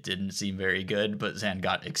it didn't seem very good. But Zan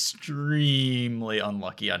got extremely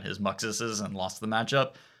unlucky on his Muxuses and lost the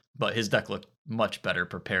matchup, but his deck looked much better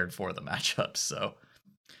prepared for the matchup. So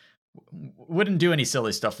Wouldn't do any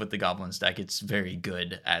silly stuff with the Goblins deck. It's very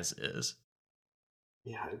good as is.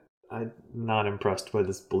 Yeah, I'm not impressed by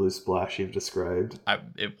this blue splash you've described.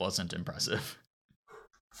 It wasn't impressive.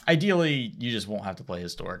 Ideally, you just won't have to play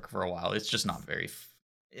Historic for a while. It's just not very...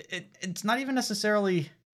 It's not even necessarily...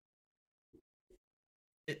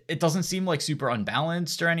 It doesn't seem like super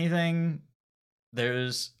unbalanced or anything.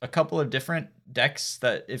 There's a couple of different decks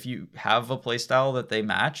that if you have a playstyle that they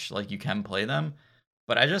match, like you can play them.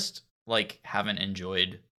 But I just like haven't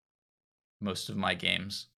enjoyed most of my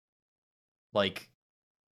games. Like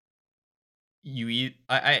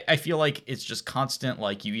I feel like it's just constant.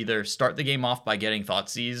 Like you either start the game off by getting thought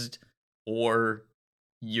seized, or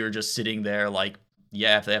you're just sitting there like,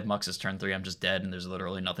 yeah, if they have Muxus turn 3, I'm just dead, and there's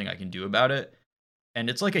literally nothing I can do about it. And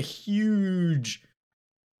it's like a huge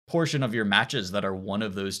portion of your matches that are one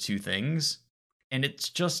of those two things. And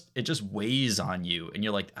it just weighs on you. And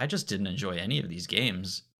you're like, I just didn't enjoy any of these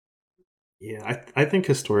games. Yeah, I think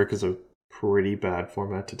Historic is a pretty bad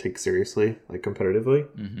format to take seriously, like competitively.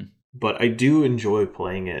 Mm-hmm. But I do enjoy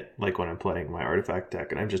playing it, like when I'm playing my artifact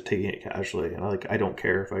deck, and I'm just taking it casually. And I don't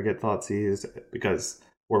care if I get thought seized because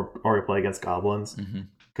or I play against goblins,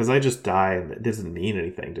 because I just die and it doesn't mean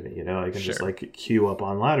anything to me. You know, I can just like queue up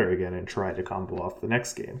on ladder again and try to combo off the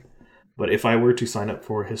next game. But if I were to sign up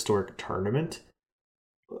for a Historic tournament,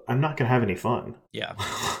 I'm not gonna have any fun. Yeah,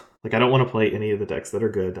 like I don't want to play any of the decks that are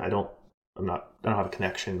good. I don't have a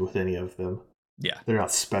connection with any of them. Yeah, they're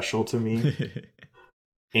not special to me.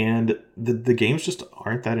 And the games just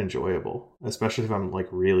aren't that enjoyable, especially if I'm like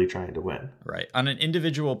really trying to win. Right. On an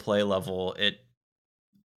individual play level,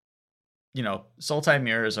 Sultai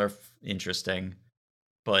mirrors are interesting,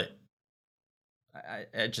 but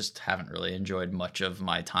I just haven't really enjoyed much of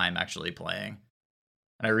my time actually playing.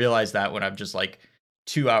 And I realize that when I'm just like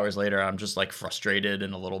 2 hours later, I'm just like frustrated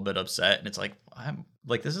and a little bit upset. And it's like, I'm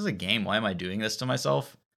like, this is a game. Why am I doing this to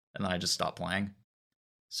myself? And then I just stop playing.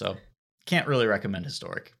 So can't really recommend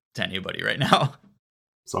Historic to anybody right now.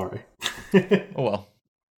 Sorry. Oh well.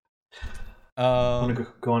 I want to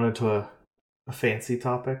go on into a fancy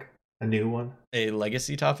topic, a new one. A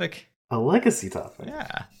legacy topic? A legacy topic.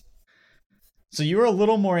 Yeah. So you were a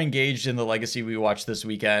little more engaged in the legacy we watched this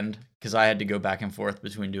weekend, because I had to go back and forth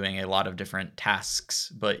between doing a lot of different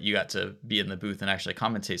tasks, but you got to be in the booth and actually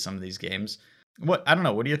commentate some of these games. I don't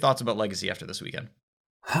know. What are your thoughts about legacy after this weekend?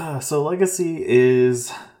 So legacy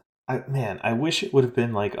is... I wish it would have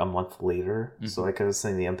been like a month later, so I could have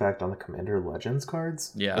seen the impact on the Commander Legends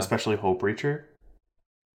cards. Yeah. Especially Hullbreacher.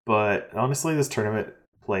 But honestly, this tournament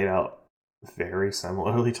played out very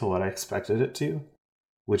similarly to what I expected it to,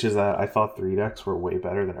 which is that I thought 3 decks were way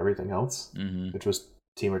better than everything else, which was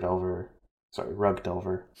Rug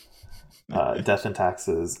Delver, Death and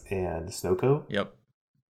Taxes, and Snowco. Yep.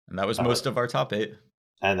 And that was most of our top 8.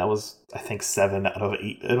 And that was, I think, 7 out of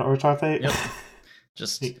 8 in our top 8. Yep.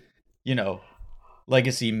 Just...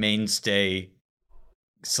 legacy mainstay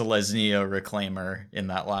Selesnya Reclaimer in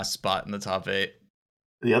that last spot in the top 8.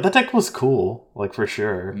 Yeah, the deck was cool, like for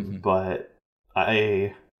sure, but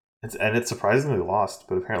it's surprisingly lost,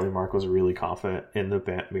 but apparently Mark was really confident in the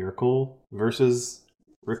Bant Miracle versus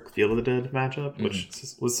Field of the Dead matchup, which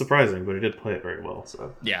was surprising, but he did play it very well,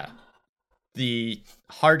 so. Yeah. The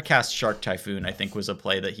hardcast Shark Typhoon, I think, was a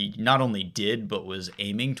play that he not only did, but was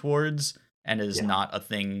aiming towards, and is not a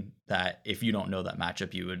thing that if you don't know that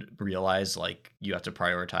matchup, you would realize like you have to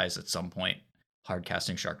prioritize at some point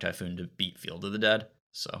hardcasting Shark Typhoon to beat Field of the Dead.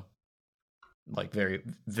 So like very,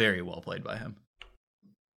 very well played by him.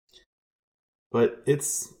 But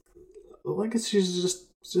it's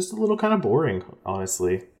just a little kind of boring,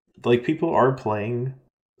 honestly. Like people are playing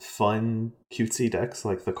fun, cutesy decks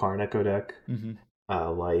like the Karn Echo deck,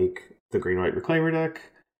 like the Green-White Reclaimer deck.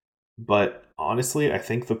 But honestly, I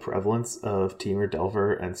think the prevalence of Temur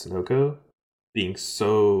Delver and Sunoco being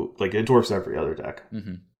so, like, it dwarfs every other deck.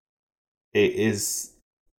 It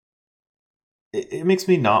makes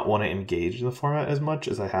me not want to engage in the format as much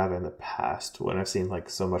as I have in the past when I've seen, like,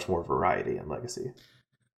 so much more variety in Legacy.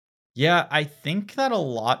 Yeah, I think that a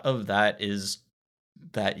lot of that is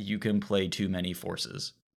that you can play too many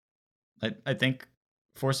forces. I think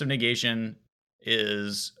Force of Negation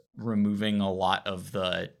is removing a lot of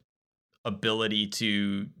the ability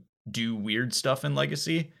to do weird stuff in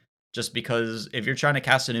Legacy, just because if you're trying to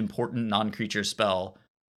cast an important non-creature spell,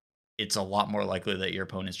 it's a lot more likely that your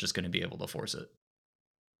opponent's just going to be able to force it.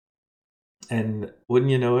 And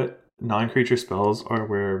wouldn't you know it, non-creature spells are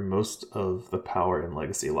where most of the power in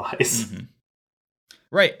Legacy lies.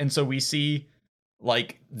 Right, and so we see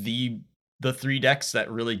like the 3 decks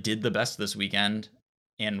that really did the best this weekend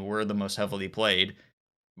and were the most heavily played,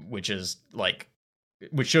 which is like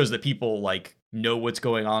which shows that people like know what's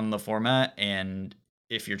going on in the format, and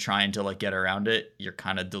if you're trying to like get around it, you're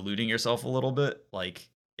kind of deluding yourself a little bit. Like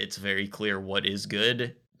it's very clear what is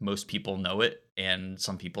good. Most people know it, and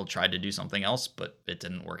some people tried to do something else, but it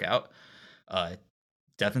didn't work out.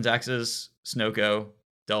 Death and Taxes, Snoko,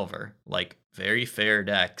 Delver, like very fair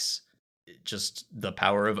decks. Just the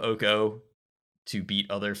power of Oko to beat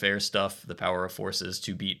other fair stuff, the power of Forces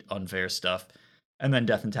to beat unfair stuff, and then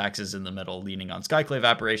Death and Taxes in the middle, leaning on Skyclave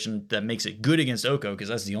Apparition that makes it good against Oko, because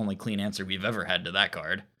that's the only clean answer we've ever had to that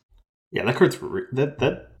card. Yeah, that card's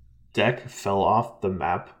that deck fell off the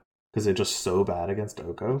map because it's just so bad against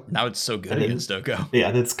Oko. Now it's so good against Oko. Yeah,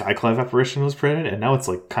 and then Skyclave Apparition was printed, and now it's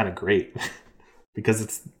like kind of great because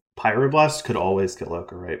it's Pyroblast could always kill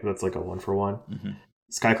Oko, right? But it's like a 1-for-1. Mm-hmm.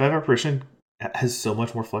 Skyclave Apparition has so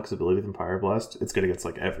much more flexibility than Pyroblast. It's good against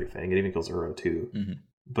like everything. It even kills Uro too. Mm-hmm.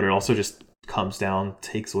 But it also just comes down,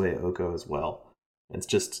 takes away Oko as well. It's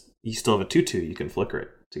just, you still have a 2/2, you can flicker it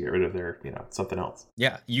to get rid of their, something else.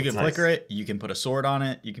 Yeah, you can flicker it, you can put a sword on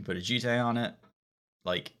it, you can put a Jitte on it.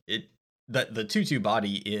 Like, the 2/2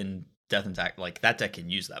 body in Death and Tax, like, that deck can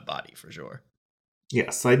use that body for sure. Yeah,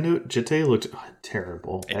 side note, Jitte looked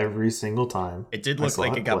terrible every single time. It did look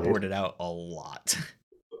like it got boarded out a lot.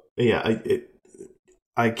 Yeah,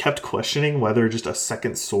 I kept questioning whether just a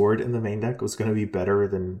second sword in the main deck was going to be better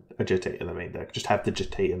than a Jitte in the main deck. Just have the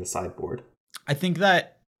Jitte in the sideboard. I think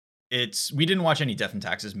that we didn't watch any Death and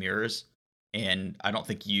Taxes mirrors, and I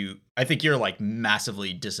think you're like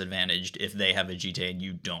massively disadvantaged if they have a Jitte and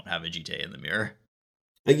you don't have a Jitte in the mirror.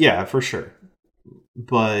 Yeah, for sure.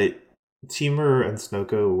 But Temur and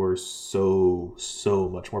Snoko were so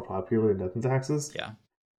much more popular in Death and Taxes. Yeah.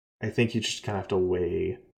 I think you just kind of have to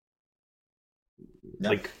weigh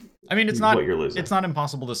like I mean, it's not what you're losing. It's not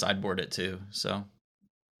impossible to sideboard it too, so.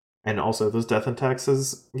 And also those Death and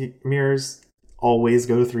Taxes mirrors always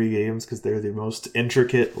go to 3 games because they're the most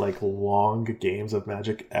intricate, like long games of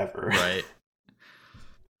Magic ever. Right.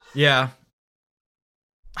 Yeah.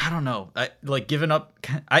 I don't know. I like giving up.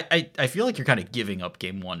 I feel like you're kind of giving up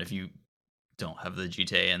game 1 if you don't have the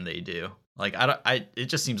Jitte and they do. Like it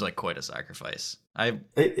just seems like quite a sacrifice. I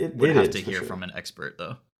would have to hear from an expert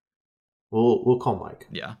though. We'll call Mike.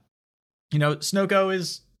 Yeah. Snoko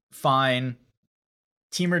is fine.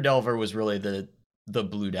 Temur Delver was really the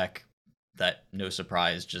blue deck that, no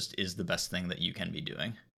surprise, just is the best thing that you can be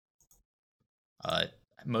doing.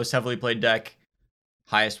 Most heavily played deck,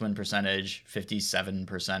 highest win percentage,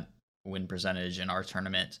 57% win percentage in our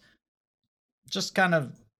tournament. Just kind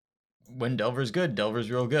of, when Delver's good, Delver's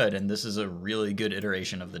real good, and this is a really good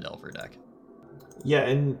iteration of the Delver deck. Yeah,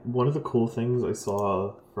 and one of the cool things I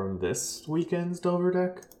saw from this weekend's Delver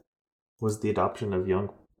deck was the adoption of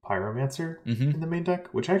Young Pyromancer in the main deck,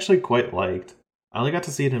 which I actually quite liked. I only got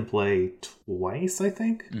to see it in play twice, I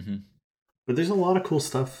think. Mm-hmm. But there's a lot of cool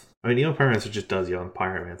stuff. I mean, Young Pyromancer just does Young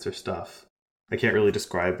Pyromancer stuff. I can't really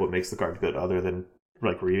describe what makes the card good other than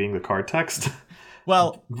like reading the card text.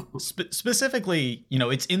 Well, specifically,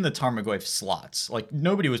 it's in the Tarmogoyf slots. Like,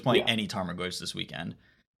 nobody was playing any Tarmogoyfs this weekend.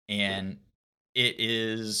 And it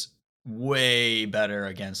is way better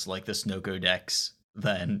against, like, the Snoko decks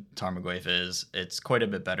than Tarmogoyf is. It's quite a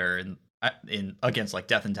bit better in against, like,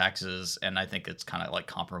 Death and Taxes, and I think it's kind of, like,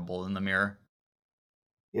 comparable in the mirror.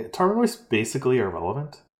 Yeah, Tarmogoyf's basically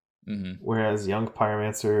irrelevant. Mm-hmm. Whereas Young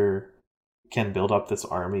Pyromancer can build up this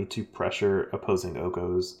army to pressure opposing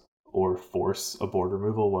Okos or force a board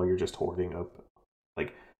removal while you're just hoarding up.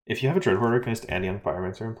 Like, if you have a Dreadhorde Arcanist and Young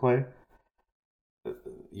Pyromancer in play,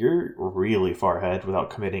 you're really far ahead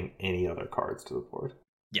without committing any other cards to the board.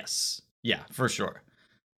 Yes. Yeah, for sure.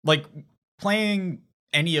 Like, playing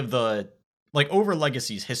any of the, like, over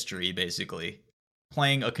Legacy's history, basically,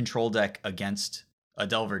 playing a control deck against a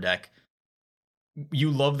Delver deck, you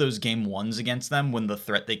love those game 1s against them when the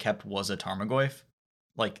threat they kept was a Tarmogoyf.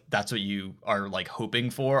 Like, that's what you are, like, hoping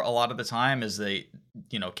for a lot of the time, is they,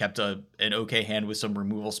 kept an okay hand with some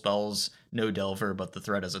removal spells, no Delver, but the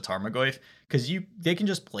threat as a Tarmogoyf. Because they can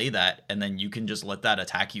just play that, and then you can just let that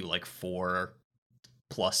attack you, like, 4+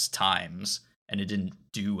 times, and it didn't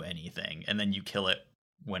do anything, and then you kill it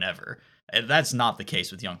whenever. And that's not the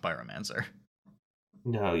case with Young Pyromancer.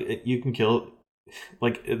 No, you can kill,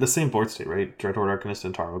 like, the same board state, right? Dreadhorde Arcanist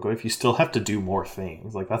and Tarmogoyf, you still have to do more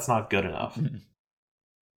things. Like, that's not good enough.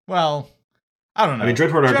 Well, I don't know. I mean,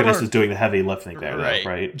 Dreadhorde Arcanist is doing the heavy lifting there, right? Though,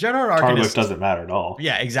 right? Dreadhorde Arcanist Tarmogoyf doesn't matter at all.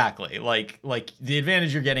 Yeah, exactly. Like the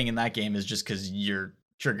advantage you're getting in that game is just because you're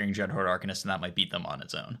triggering Dreadhorde Arcanist, and that might beat them on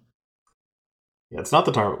its own. Yeah, it's not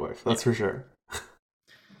the Tarmogoyf, that's for sure.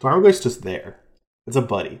 Tarmogoyf's just there. It's a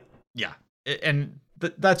buddy. Yeah, and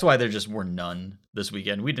That's why there just were none this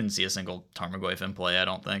weekend. We didn't see a single Tarmogoyf in play, I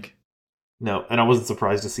don't think. No, and I wasn't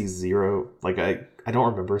surprised to see 0. Like, I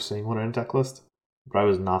don't remember seeing one in a deck list, but I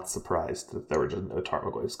was not surprised that there were just no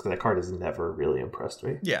Tarmogoyfs, because that card has never really impressed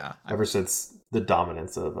me. Yeah. Ever since the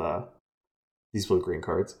dominance of these blue-green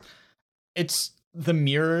cards. It's the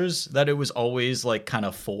mirrors that it was always, like, kind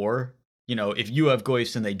of for. You know, if you have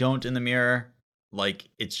Goyfs and they don't in the mirror, like,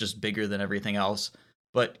 it's just bigger than everything else.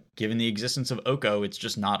 But given the existence of Oko, it's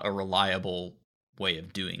just not a reliable way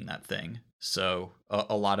of doing that thing. So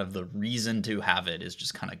a lot of the reason to have it is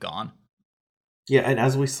just kind of gone. Yeah, and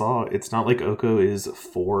as we saw, it's not like Oko is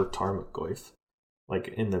for Tarmogoyf, like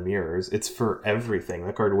in the mirrors. It's for everything.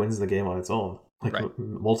 That card wins the game on its own. Like Right.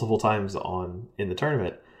 multiple times in the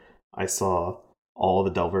tournament, I saw all the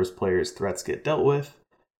Delvers players' threats get dealt with.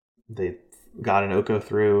 They got an Oko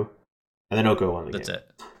through, and then Oko won the game. That's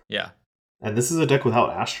it. Yeah. And this is a deck without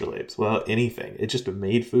Astrolabes, without anything. It just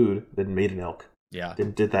made food, then made an elk. Yeah.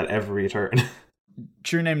 Did that every turn.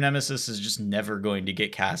 True Name Nemesis is just never going to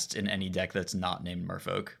get cast in any deck that's not named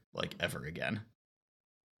Merfolk, like, ever again.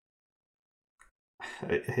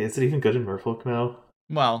 Is it even good in Merfolk now?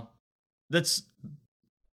 Well, that's...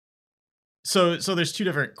 So there's two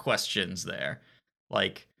different questions there.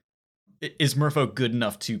 Like, is Merfolk good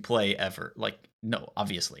enough to play ever? Like, no,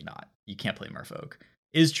 obviously not. You can't play Merfolk.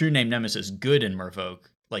 Is True Name Nemesis good in Merfolk?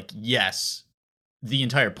 Like, yes. The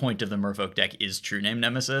entire point of the Merfolk deck is True Name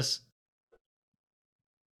Nemesis.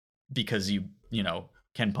 Because you know,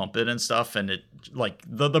 can pump it and stuff, and it, like,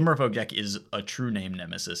 the Merfolk deck is a True Name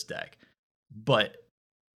Nemesis deck. But,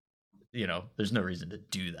 you know, there's no reason to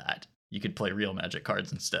do that. You could play real Magic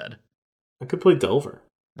cards instead. I could play Delver.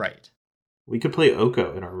 Right. We could play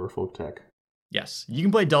Oko in our Merfolk deck. Yes. You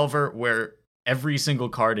can play Delver where every single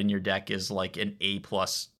card in your deck is like an A+,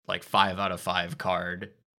 like 5 out of 5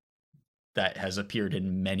 card that has appeared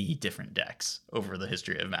in many different decks over the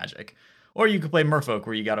history of Magic. Or you could play Merfolk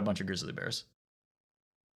where you got a bunch of Grizzly Bears.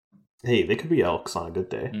 Hey, they could be elks on a good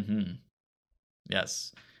day. Mm-hmm.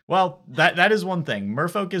 Yes. Well, that is one thing.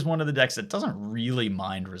 Merfolk is one of the decks that doesn't really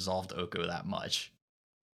mind Resolved Oko that much.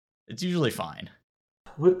 It's usually fine.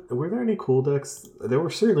 Were there any cool decks? There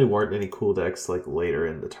certainly weren't any cool decks like later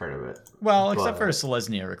in the tournament. Well, except for a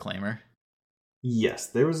Selesnya Reclaimer. Yes,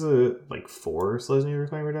 there was 4 Selesnya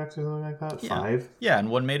Reclaimer decks or something like that. Yeah. 5. Yeah, and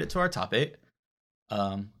one made it to our top 8.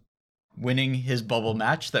 Winning his bubble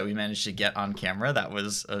match that we managed to get on camera. That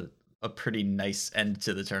was a pretty nice end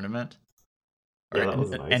to the tournament. Yeah, that was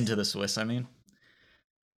nice. End to the Swiss, I mean.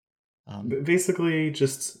 Basically,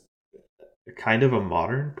 just kind of a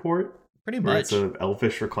modern port. Pretty much. It's an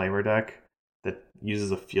Elfish Reclaimer deck that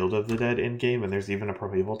uses a Field of the Dead in-game, and there's even a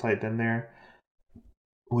Primeval type in there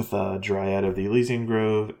with a Dryad of the Elysian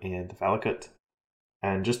Grove and Valakut,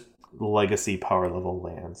 and just legacy power level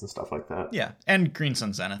lands and stuff like that. Yeah, and Green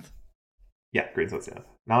Sun Zenith. Yeah, Green Sun Zenith.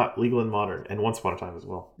 Not legal and modern, and Once Upon a Time as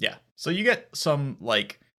well. Yeah, so you get some,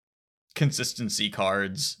 like, consistency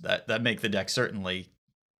cards that make the deck certainly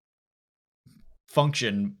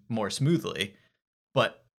function more smoothly,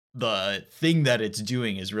 but the thing that it's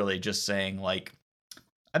doing is really just saying, like,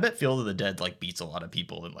 I bet Field of the Dead, like, beats a lot of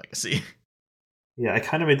people in Legacy. Yeah, I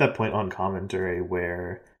kind of made that point on commentary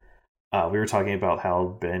where we were talking about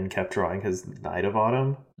how Ben kept drawing his Knight of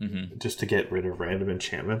Autumn just to get rid of random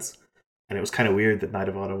enchantments. And it was kind of weird that Knight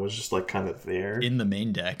of Autumn was just like kind of there. In the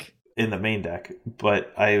main deck.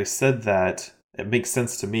 But I said that it makes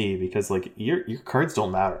sense to me because like your cards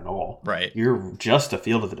don't matter at all. Right. You're just a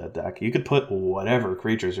Field of the Dead deck. You could put whatever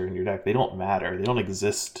creatures are in your deck. They don't matter. They don't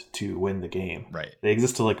exist to win the game. Right. They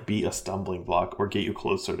exist to like be a stumbling block or get you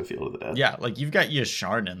closer to Field of the Dead. Yeah, like you've got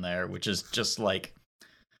Yasharn in there, which is just like,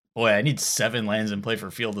 boy, I need 7 lands in play for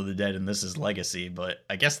Field of the Dead, and this is Legacy, but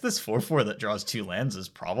I guess this 4/4 that draws 2 lands is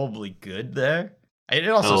probably good there. It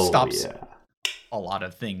also stops a lot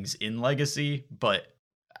of things in Legacy, but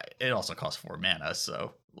it also costs 4 mana,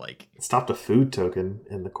 so like it stopped a food token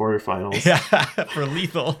in the quarterfinals. Yeah, for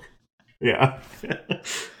lethal. Yeah.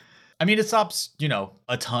 I mean, it stops, you know,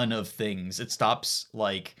 a ton of things. It stops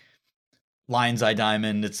like Lion's Eye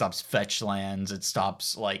Diamond, it stops fetch lands, it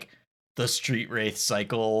stops like the Street Wraith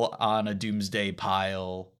cycle on a Doomsday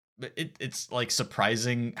pile. It's like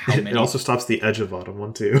surprising how many. It also stops the Edge of Autumn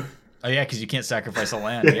one too. Oh yeah, because you can't sacrifice a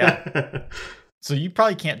land. Yeah. So you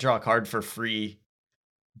probably can't draw a card for free,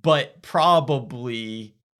 but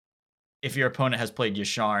probably if your opponent has played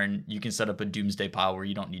Yasharn, you can set up a Doomsday pile where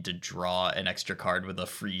you don't need to draw an extra card with a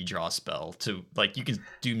free draw spell to, like, you can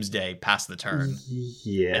Doomsday pass the turn.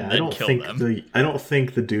 Yeah, and then kill them. I don't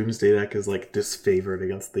think the Doomsday deck is like disfavored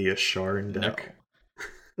against the Yasharn deck.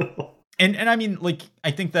 No. And I mean, like,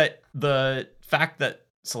 I think that the fact that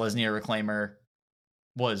Selesnya Reclaimer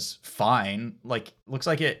was fine, like, looks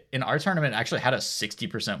like it in our tournament actually had a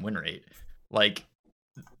 60% win rate. Like,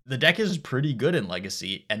 the deck is pretty good in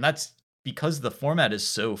Legacy, and that's because the format is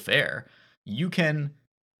so fair. You can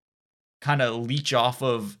kind of leech off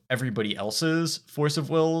of everybody else's Force of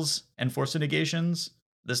Wills and Force of Negations.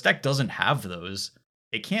 This deck doesn't have those.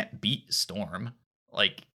 It can't beat Storm.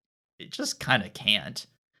 Like, it just kind of can't.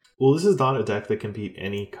 Well, this is not a deck that can beat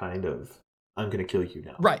any kind of I'm going to kill you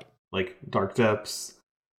now. Right. Like Dark Depths,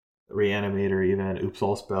 Reanimator, even Oops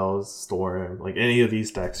All Spells, Storm, like any of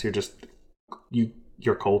these decks,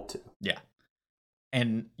 you're cold to. Yeah.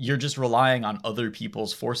 And you're just relying on other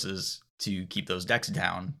people's forces to keep those decks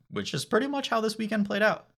down, which is pretty much how this weekend played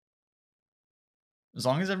out. As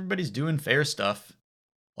long as everybody's doing fair stuff,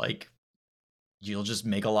 like, you'll just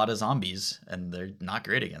make a lot of zombies, and they're not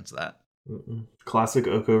great against that. Classic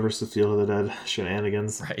Oko versus Field of the Dead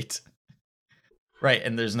shenanigans. Right. Right,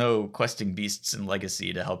 and there's no questing beasts in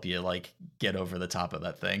Legacy to help you, like, get over the top of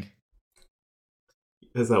that thing.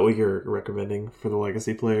 Is that what you're recommending for the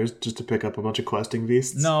Legacy players? Just to pick up a bunch of questing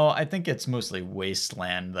beasts? No, I think it's mostly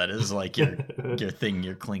Wasteland that is, like, your thing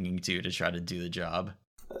you're clinging to try to do the job.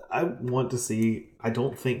 I want to see... I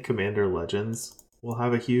don't think Commander Legends will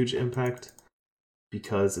have a huge impact,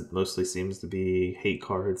 because it mostly seems to be hate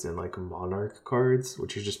cards and, like, Monarch cards,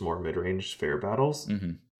 which are just more mid-range fair battles.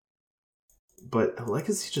 Mm-hmm. But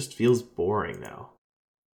Legacy just feels boring now.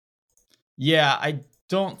 Yeah, I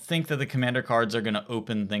don't think that the Commander cards are going to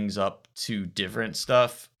open things up to different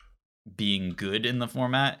stuff being good in the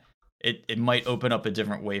format. It might open up a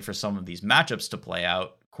different way for some of these matchups to play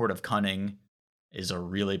out. Court of Cunning is a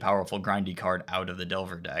really powerful grindy card out of the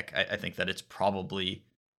Delver deck. I think that it's probably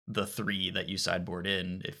the 3 that you sideboard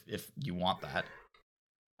in if you want that.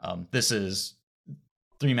 This is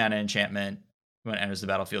 3 mana enchantment. When it enters the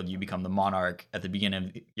battlefield, you become the Monarch. At the beginning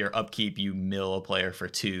of your upkeep, you mill a player for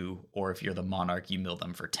 2, or if you're the Monarch, you mill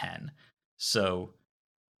them for 10. So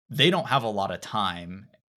they don't have a lot of time,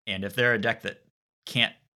 and if they're a deck that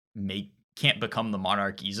can't become the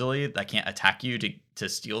Monarch easily, that can't attack you to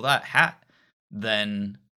steal that hat,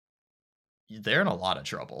 then they're in a lot of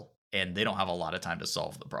trouble, and they don't have a lot of time to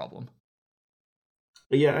solve the problem.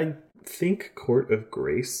 Yeah, I think Court of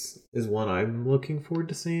Grace is one I'm looking forward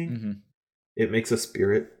to seeing. Mm-hmm. It makes a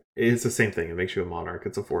spirit. It's the same thing. It makes you a Monarch.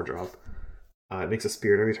 It's a 4-drop. It makes a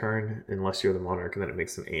spirit every turn, unless you're the Monarch, and then it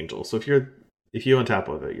makes an angel. So if you untap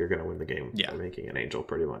with it, you're going to win the game by making an angel,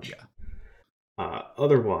 pretty much. Yeah.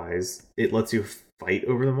 Otherwise, it lets you fight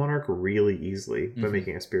over the Monarch really easily by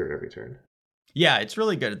making a spirit every turn. Yeah, it's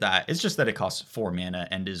really good at that. It's just that it costs 4 mana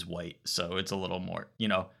and is white, so it's a little more,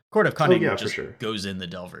 Court of Cunning goes in the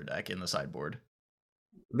Delver deck in the sideboard.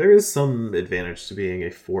 There is some advantage to being a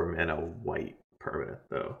 4 mana white permanent,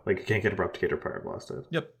 though. Like, you can't get Abrupticate or Pyroblasted.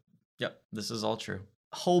 Yep. This is all true.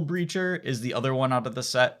 Hull Breacher is the other one out of the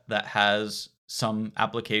set that has some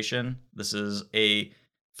application. This is a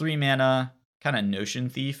 3 mana kind of Notion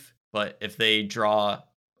Thief, but if they draw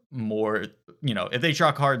more, if they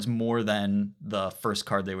draw cards more than the first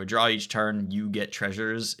card they would draw each turn, you get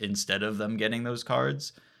treasures instead of them getting those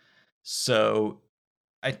cards. So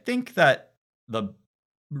I think that the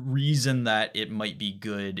reason that it might be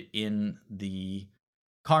good in the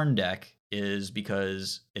Karn deck is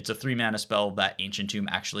because it's a 3 mana spell that Ancient Tomb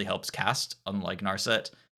actually helps cast, unlike Narset,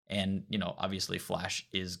 and obviously Flash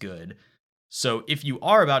is good. So if you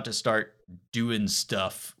are about to start doing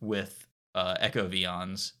stuff with Echo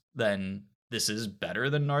Vions, then this is better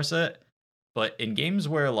than Narset. But in games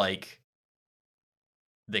where, like,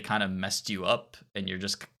 they kind of messed you up and you're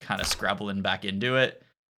just kind of scrabbling back into it,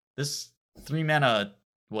 this 3 mana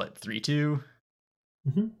 3/2?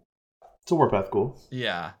 Mm-hmm. It's a Warpath Ghoul.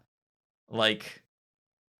 Yeah. Like,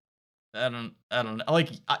 I don't know.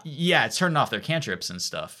 Like, yeah, it's turning off their cantrips and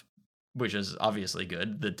stuff, which is obviously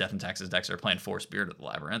good. The Death and Taxes decks are playing for Spirit of the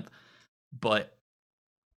Labyrinth. But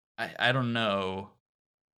I don't know.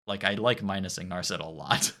 Like, I like minusing Narset a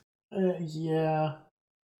lot. Yeah.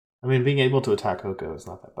 I mean, being able to attack Oko is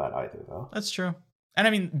not that bad either, though. That's true. And I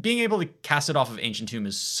mean, being able to cast it off of Ancient Tomb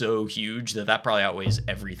is so huge that probably outweighs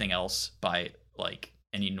everything else by, like,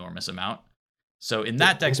 an enormous amount. So in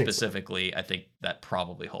that deck specifically, I think that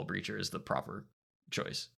probably Hull Breacher is the proper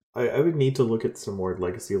choice. I would need to look at some more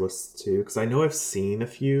Legacy lists too, because I know I've seen a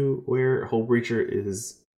few where Hull Breacher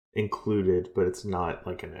is included, but it's not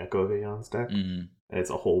like an Echo Vions deck. Mm. And it's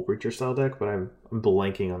a Hull Breacher style deck, but I'm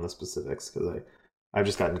blanking on the specifics because I've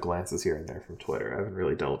just gotten glances here and there from Twitter. I haven't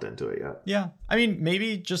really delved into it yet. Yeah. I mean,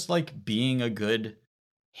 maybe just like being a good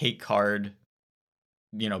hate card,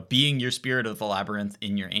 being your Spirit of the Labyrinth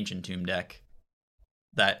in your Ancient Tomb deck,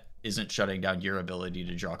 that isn't shutting down your ability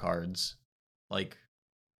to draw cards. Like,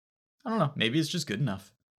 I don't know. Maybe it's just good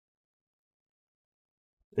enough.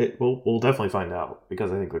 We'll definitely find out,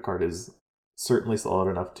 because I think the card is certainly solid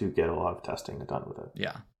enough to get a lot of testing done with it.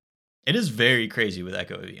 Yeah. It is very crazy with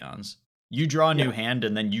Echo of Eons. You draw a new hand,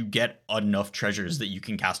 and then you get enough treasures that you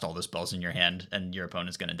can cast all the spells in your hand, and your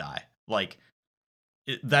opponent's going to die. Like,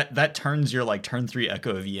 that turns your like turn 3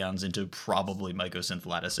 Echo of Eons into probably Mycosynth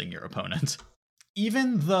Latticing your opponent.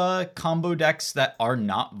 Even the combo decks that are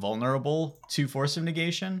not vulnerable to Force of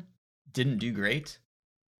Negation didn't do great.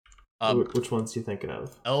 Which ones are you thinking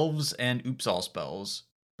of? Elves and Oops All Spells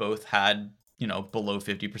both had, below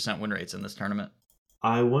 50% win rates in this tournament.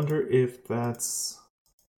 I wonder if that's...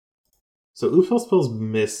 So Oops All Spells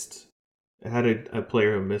missed. It had a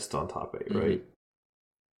player who missed on top 8, right?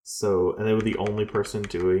 So, and they were the only person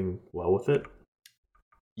doing well with it?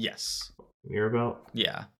 Yes. Near about?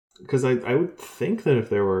 Yeah. Because I would think that if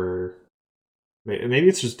there were... Maybe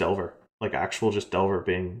it's just Delver. Like, actual just Delver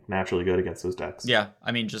being naturally good against those decks. Yeah,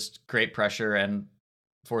 I mean, just great pressure and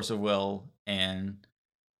force of will, and...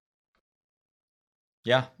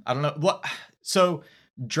 Yeah, I don't know. What? So,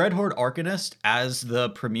 Dreadhorde Arcanist as the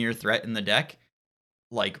premier threat in the deck,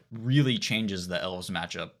 like, really changes the Elves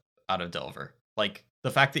matchup out of Delver. Like,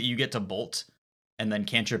 the fact that you get to Bolt, and then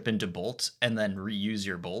cantrip into Bolt, and then reuse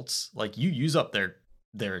your bolts, like, you use up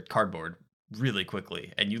their cardboard really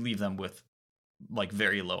quickly, and you leave them with like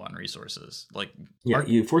very low on resources. Like, yeah,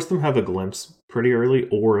 you force them to have a glimpse pretty early,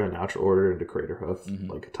 or a natural order into Craterhoof,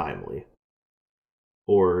 like timely,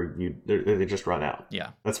 or they just run out.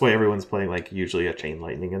 Yeah, that's why everyone's playing like usually a Chain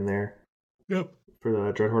Lightning in there. Yep, for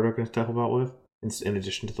the Dreadhorde Arcanist to help out with, in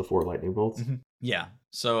addition to the 4 Lightning Bolts. Yeah,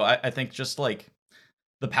 so I think just like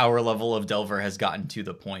the power level of Delver has gotten to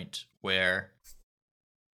the point where,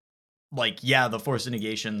 like, yeah, the Force of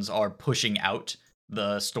Negations are pushing out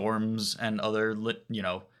the Storms and other,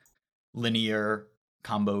 linear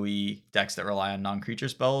combo-y decks that rely on non-creature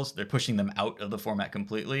spells. They're pushing them out of the format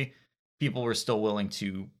completely. People were still willing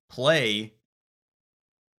to play,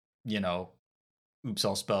 Oops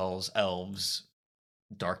All Spells, Elves,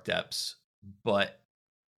 Dark Depths, but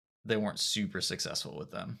they weren't super successful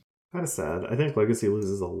with them. Kind of sad. I think Legacy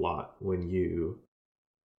loses a lot when you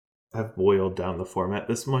have boiled down the format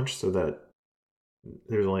this much so that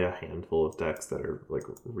there's only a handful of decks that are like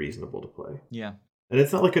reasonable to play. Yeah. And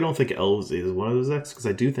it's not like I don't think Elves is one of those decks, because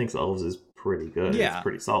I do think Elves is pretty good. Yeah. It's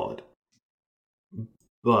pretty solid.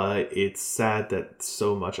 But it's sad that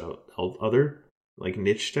so much other like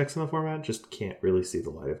niche decks in the format just can't really see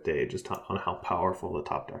the light of day, just on how powerful the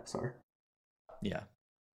top decks are. Yeah.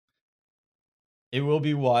 It will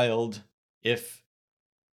be wild if,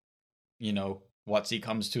 WotC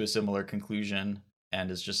comes to a similar conclusion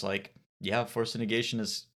and is just like, yeah, Force of Negation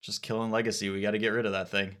is just killing Legacy. We got to get rid of that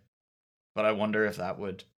thing. But I wonder if that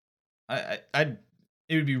would... it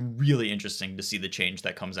would be really interesting to see the change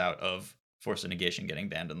that comes out of Force of Negation getting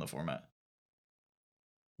banned in the format.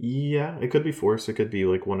 Yeah, it could be Force. It could be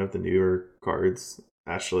like one of the newer cards,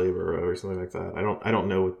 Astrolabe or something like that. I don't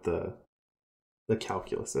know what the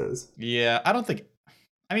calculus is. Yeah, I don't think...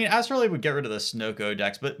 I mean, Astrolabe would get rid of the Snoko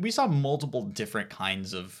decks, but we saw multiple different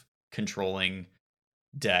kinds of controlling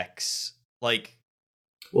decks. Like...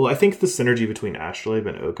 Well, I think the synergy between Astrolabe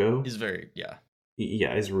and Oko is very... Yeah,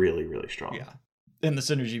 is really, really strong. Yeah. And the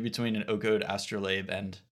synergy between an Oko'd Astrolabe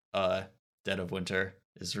and Dead of Winter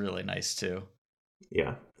is really nice, too.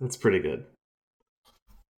 Yeah, that's pretty good.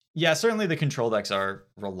 Yeah, certainly the control decks are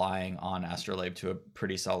relying on Astrolabe to a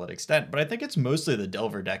pretty solid extent, but I think it's mostly the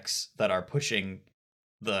Delver decks that are pushing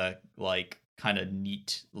the, like, kind of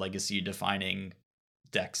neat legacy-defining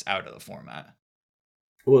decks out of the format.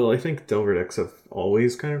 Well, I think Delver decks have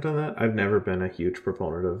always kind of done that. I've never been a huge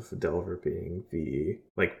proponent of Delver being the,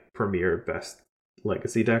 like, premier best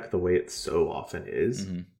legacy deck the way it so often is.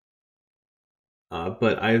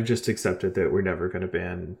 But I've just accepted that we're never going to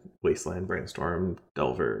ban Wasteland, Brainstorm,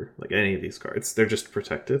 Delver, like any of these cards. They're just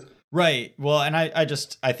protected. Right. Well, and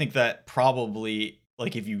I think that probably,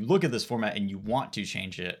 like, if you look at this format and you want to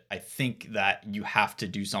change it, I think that you have to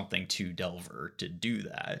do something to Delver to do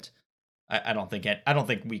that. I don't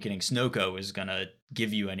think weakening Snoko is going to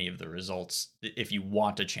give you any of the results. If you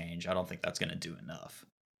want to change, I don't think that's going to do enough.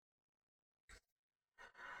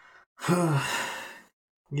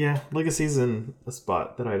 Yeah, Legacy's in a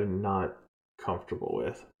spot that I'm not comfortable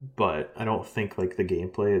with, but I don't think like the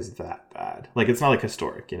gameplay is that bad. Like, it's not like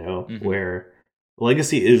Historic, where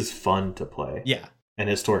Legacy is fun to play. Yeah. And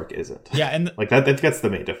Historic isn't. Yeah, and like that gets the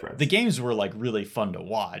main difference. The games were like really fun to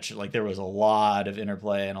watch. Like, there was a lot of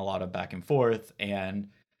interplay and a lot of back and forth, and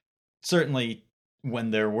certainly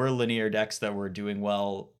when there were linear decks that were doing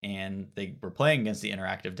well and they were playing against the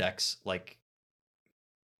interactive decks, like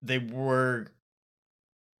they were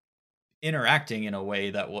interacting in a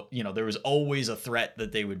way that there was always a threat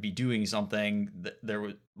that they would be doing something, that there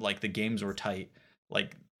was like the games were tight,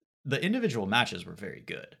 like the individual matches were very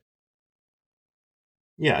good.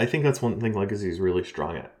 Yeah, I think that's one thing Legacy is really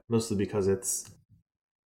strong at, mostly because it's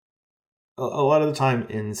a lot of the time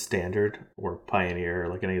in Standard or Pioneer, or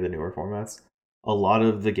like any of the newer formats, a lot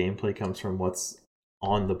of the gameplay comes from what's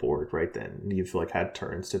on the board right then. You've like had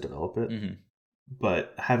turns to develop it. Mm-hmm.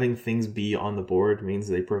 But having things be on the board means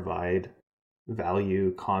they provide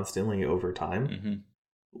value constantly over time. Mm-hmm.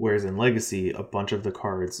 Whereas in Legacy, a bunch of the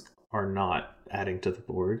cards are not adding to the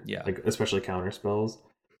board, Yeah. like especially counter spells.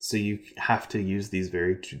 So you have to use these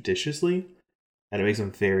very judiciously, and it makes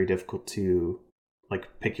them very difficult to like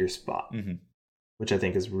pick your spot, Mm-hmm. which I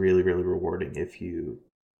think is really, really rewarding if you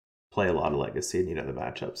play a lot of Legacy and you know the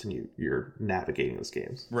matchups and you're navigating those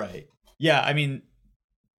games. Right. Yeah, I mean,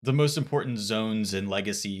 the most important zones in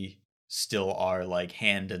Legacy still are like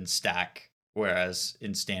hand and stack, whereas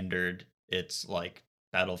in Standard it's like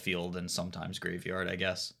battlefield and sometimes graveyard, I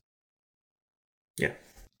guess. Yeah.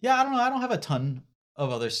 Yeah, I don't know. I don't have a ton of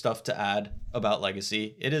other stuff to add about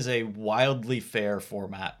Legacy. It is a wildly fair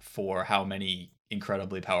format for how many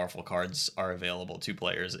incredibly powerful cards are available to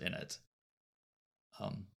players in it.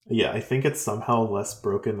 Yeah, I think it's somehow less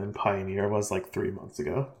broken than Pioneer was like 3 months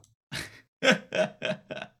ago.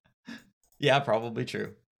 Yeah, probably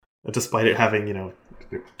true. Despite it having,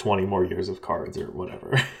 20 more years of cards or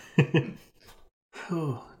whatever. Do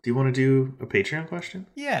you want to do a Patreon question?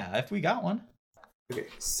 Yeah, if we got one. Okay,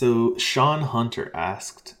 so Sean Hunter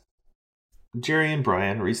asked, Jerry and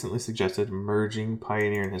Brian recently suggested merging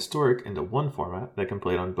Pioneer and Historic into one format that can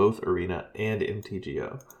play on both Arena and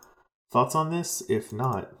MTGO. Thoughts on this? If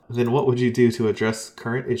not, then what would you do to address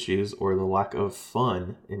current issues or the lack of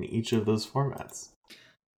fun in each of those formats?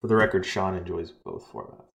 For the record, Sean enjoys both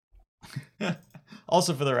formats.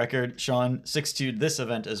 Also, for the record, Sean 6-2'd this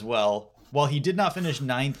event as well. While he did not finish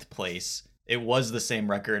 9th place, it was the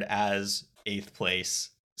same record as 8th place.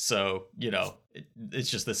 So, it's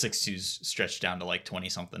just the 6-2's stretched down to like 20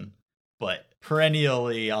 something, but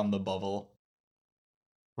perennially on the bubble.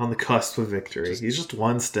 On the cusp of victory. He's just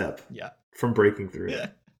one step from breaking through. Yeah.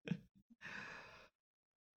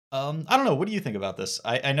 I don't know. What do you think about this?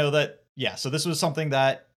 I know that, so this was something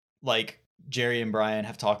that like Jerry and Brian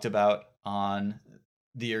have talked about on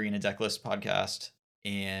the Arena Decklist podcast.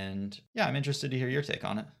 And yeah, I'm interested to hear your take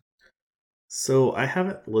on it. So I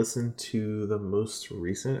haven't listened to the most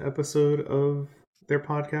recent episode of their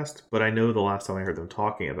podcast, but I know the last time I heard them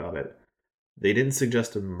talking about it, they didn't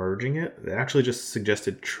suggest merging it. They actually just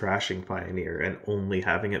suggested trashing Pioneer and only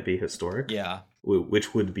having it be Historic. Yeah.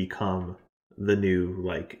 Which would become the new,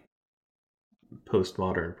 like,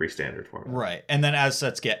 postmodern pre-standard format. Right. And then as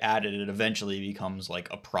sets get added, it eventually becomes, like,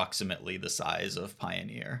 approximately the size of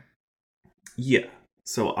Pioneer. Yeah.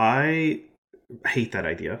 So I hate that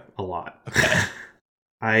idea a lot. Okay.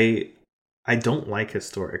 I don't like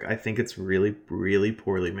Historic. I think it's really, really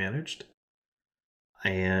poorly managed.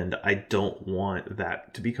 And I don't want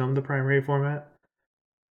that to become the primary format.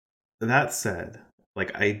 That said,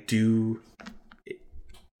 like, I do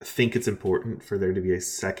think it's important for there to be a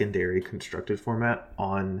secondary constructed format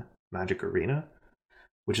on Magic Arena,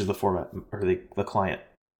 which is the format or the client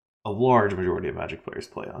a large majority of Magic players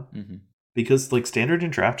play on. Mm-hmm. Because like Standard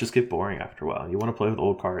and Draft just get boring after a while. You want to play with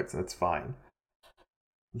old cards, that's fine.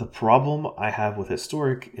 The problem I have with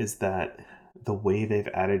Historic is that the way they've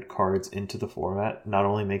added cards into the format not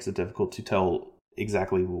only makes it difficult to tell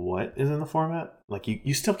exactly what is in the format, like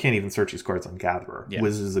you still can't even search these cards on Gatherer. Yeah.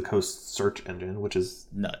 Wizards is a Coast search engine, which is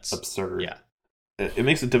nuts, absurd. Yeah, it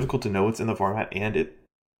makes it difficult to know what's in the format, and it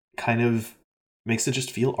kind of makes it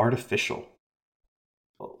just feel artificial.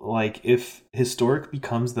 Like, if Historic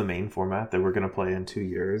becomes the main format that we're going to play in 2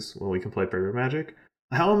 years when we can play Paper Magic,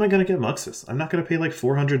 how am I going to get Muxus? I'm not going to pay like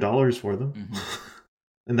 $400 for them. Mm-hmm.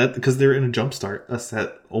 And that because they're in a Jumpstart, a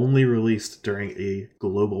set only released during a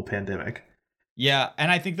global pandemic. Yeah,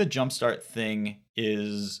 and I think the Jumpstart thing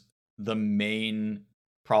is the main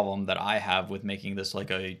problem that I have with making this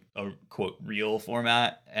like a quote real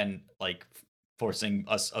format and like forcing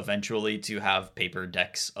us eventually to have paper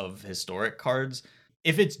decks of Historic cards.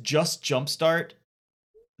 If it's just Jumpstart,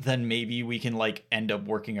 then maybe we can like end up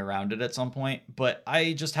working around it at some point. But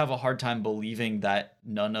I just have a hard time believing that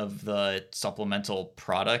none of the supplemental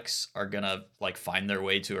products are gonna like find their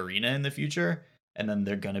way to Arena in the future. And then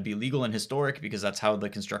they're gonna be legal in Historic because that's how the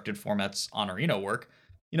constructed formats on Arena work.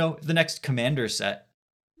 The next Commander set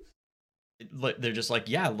they're just like,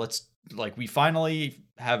 yeah, let's like we finally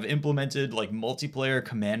have implemented like multiplayer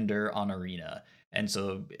commander on Arena. And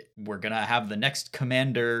so we're going to have the next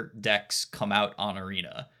commander decks come out on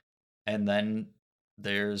Arena. And then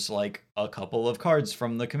there's like a couple of cards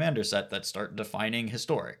from the commander set that start defining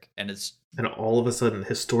historic, and all of a sudden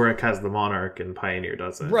historic has the monarch and Pioneer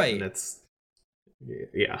doesn't. Right. And it's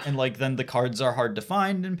yeah. And like then the cards are hard to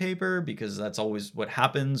find in paper because that's always what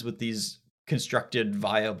happens with these constructed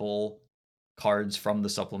viable cards from the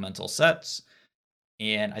supplemental sets.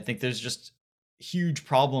 And I think there's just huge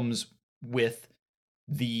problems with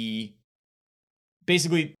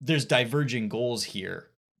basically there's diverging goals here,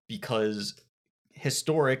 because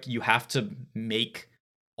historic, you have to make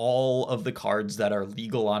all of the cards that are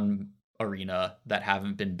legal on Arena that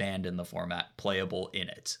haven't been banned in the format playable in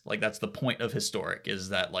it. Like that's the point of historic, is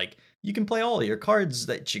that like you can play all your cards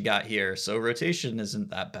that you got here, so rotation isn't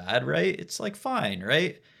that bad, right? It's like fine,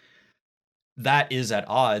 right? That is at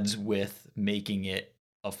odds with making it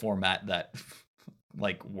a format that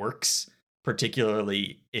like works,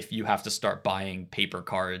 particularly if you have to start buying paper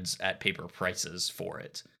cards at paper prices for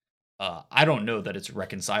it. I don't know that it's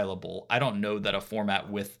reconcilable. I don't know that a format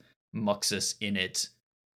with Muxus in it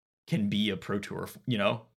can be a Pro Tour,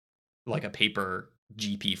 like a paper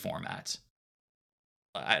GP format.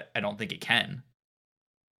 I don't think it can.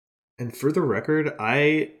 And for the record,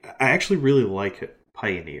 I actually really like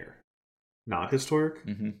Pioneer, not historic,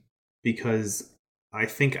 because I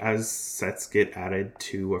think as sets get added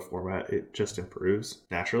to a format, it just improves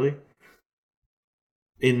naturally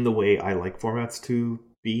in the way I like formats to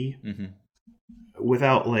be,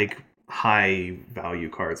 without like high value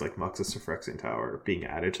cards like Muxus or Phyrexian Tower being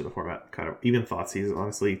added to the format. Kind of even Thoughtseize,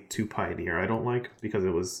 honestly, to Pioneer I don't like, because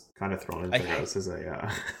it was kind of thrown in Theros as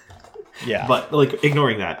a yeah. But like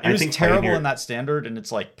ignoring that, I think terrible Pioneer in that standard, and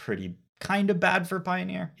it's like pretty kind of bad for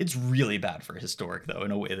Pioneer. It's really bad for historic though,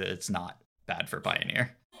 in a way that it's not bad for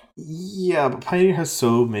Pioneer. Yeah, but Pioneer has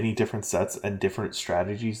so many different sets and different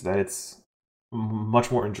strategies that it's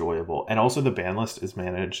much more enjoyable. And also the ban list is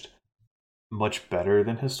managed much better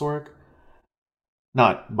than historic.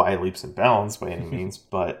 Not by leaps and bounds by any means,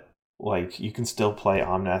 but like you can still play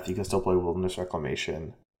Omnath, you can still play Wilderness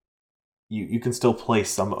Reclamation. You can still play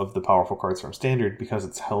some of the powerful cards from Standard because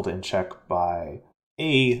it's held in check by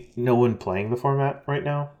no one playing the format right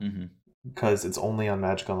now, because it's only on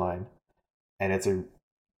Magic Online, and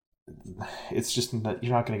it's just not,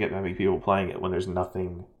 you're not going to get many people playing it when there's no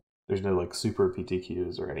like super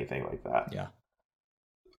PTQs or anything like that. Yeah,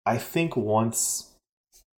 I think once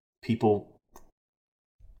people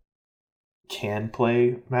can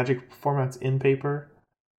play Magic formats in paper,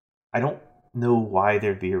 I don't know why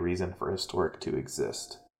there'd be a reason for historic to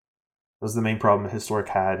exist. That was the main problem historic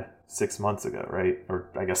had 6 months ago, right? Or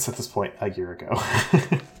I guess at this point a year ago.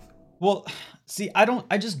 Well, see,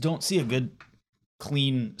 I just don't see a good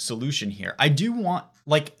clean solution here. I do want,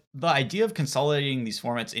 like, the idea of consolidating these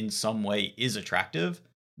formats in some way is attractive.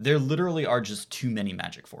 There literally are just too many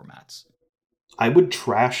Magic formats. I would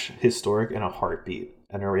trash historic in a heartbeat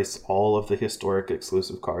and erase all of the historic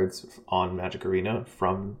exclusive cards on Magic Arena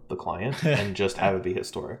from the client and just have it be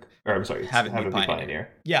historic. Or I'm sorry, have it be Pioneer.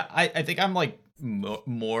 Yeah, I think I'm like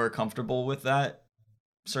more comfortable with that,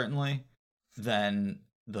 certainly, than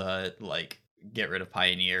the like get rid of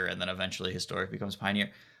Pioneer and then eventually historic becomes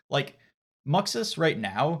Pioneer. Like Muxus right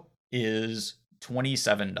now is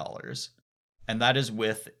 $27, and that is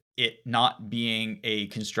with it not being a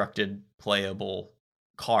constructed playable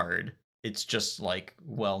card. It's just like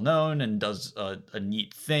well known and does a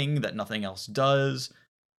neat thing that nothing else does,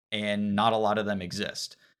 and not a lot of them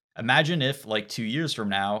exist. Imagine if like 2 years from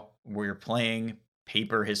now we're playing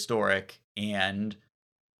paper historic and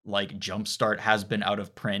like Jumpstart has been out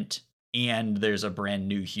of print and there's a brand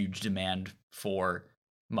new huge demand for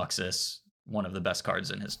Muxus, one of the best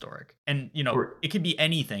cards in historic. And it could be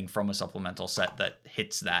anything from a supplemental set that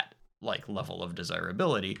hits that like level of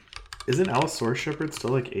desirability. Isn't Allosaurus Shepherd still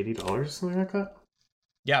like $80 or something like that?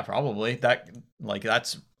 Yeah, probably.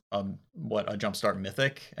 That's what, a Jumpstart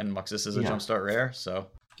Mythic, and Muxus is a Jumpstart Rare, so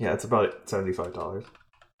yeah, it's about $75.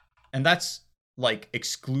 And that's like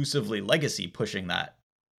exclusively Legacy pushing that,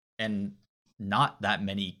 and not that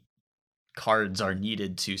many cards are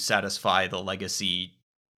needed to satisfy the Legacy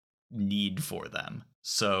need for them.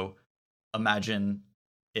 So imagine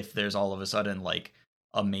if there's all of a sudden like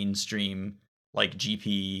a mainstream like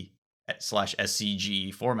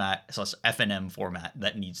GP/SCG format / FNM format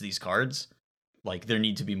that needs these cards. Like there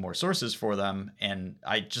need to be more sources for them, and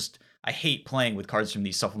I hate playing with cards from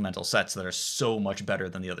these supplemental sets that are so much better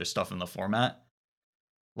than the other stuff in the format.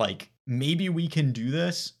 Like maybe we can do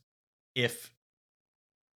this if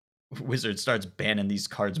Wizard starts banning these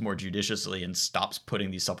cards more judiciously and stops putting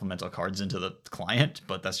these supplemental cards into the client,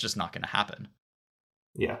 but that's just not going to happen.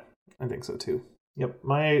 Yeah, I think so too. Yep,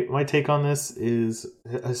 my take on this is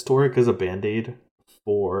Historic is a band-aid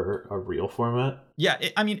for a real format. Yeah,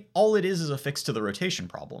 I mean, all it is a fix to the rotation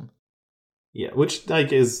problem. Yeah, which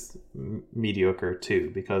like is mediocre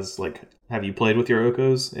too, because like, have you played with your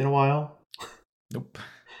Okos in a while? Nope,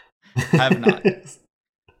 have not.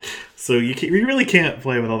 So you really can't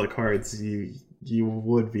play with all the cards you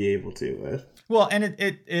would be able to with. Well, and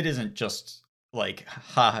it isn't just like,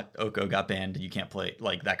 ha, Oko got banned, you can't play,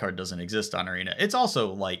 like, that card doesn't exist on Arena. It's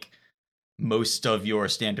also like most of your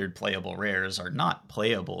standard playable rares are not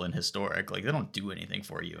playable in Historic. Like, they don't do anything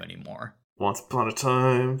for you anymore. Once upon a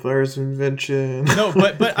time, Fire's Invention. No,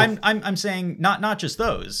 but I'm saying not just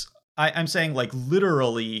those. I'm saying like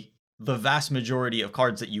literally the vast majority of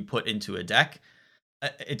cards that you put into a deck.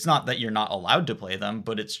 It's not that you're not allowed to play them,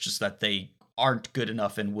 but it's just that they aren't good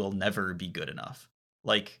enough and will never be good enough.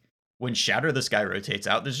 Like when Shatter the Sky rotates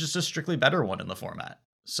out, there's just a strictly better one in the format.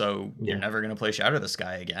 So you're never going to play Shatter the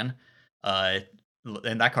Sky again. And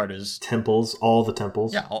that card is Temples, all the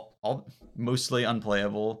temples. Yeah, all mostly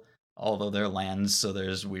unplayable, although they're lands, so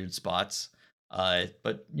there's weird spots.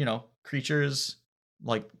 But you know, creatures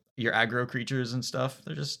like your aggro creatures and stuff,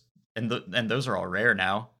 they're just and those are all rare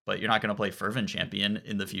now. But you're not going to play Fervent Champion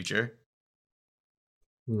in the future.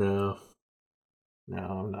 No,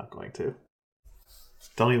 I'm not going to.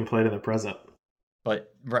 Don't even play it in the present.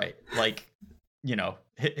 But right, like, you know,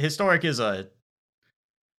 Historic is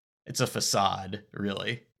it's a facade,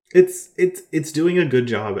 really. It's doing a good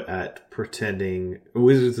job at pretending.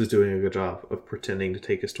 Wizards is doing a good job of pretending to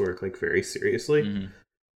take Historic like very seriously,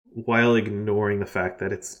 while ignoring the fact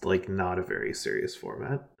that it's like not a very serious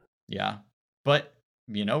format. Yeah, but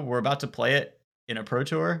you know, we're about to play it in a Pro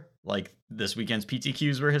Tour. Like this weekend's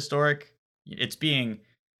PTQs were Historic. It's being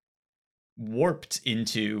warped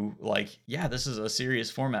into like, yeah, this is a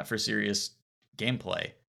serious format for serious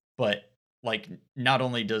gameplay. But like, not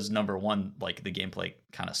only does number one, like the gameplay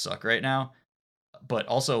kind of suck right now, but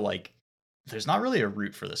also like there's not really a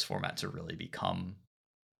route for this format to really become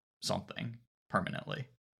something permanently.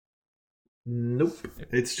 Nope.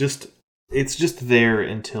 It's just there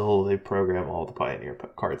until they program all the Pioneer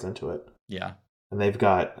cards into it. Yeah. And they've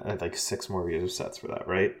got like 6 more user sets for that,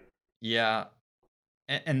 right? Yeah.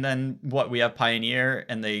 And then what, we have Pioneer,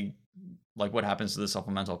 and they like, what happens to the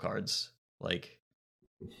supplemental cards? Like,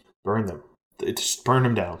 burn them. Just burn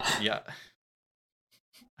them down. Yeah.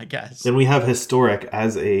 I guess. Then we have Historic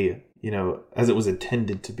as a, you know, as it was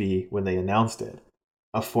intended to be when they announced it.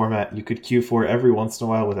 A format you could queue for every once in a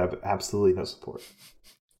while with absolutely no support.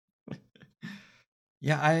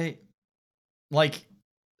 Yeah, I like,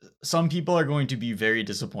 some people are going to be very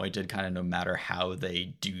disappointed kind of no matter how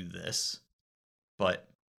they do this. But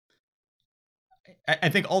I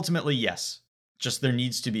think ultimately, yes, just there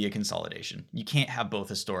needs to be a consolidation. You can't have both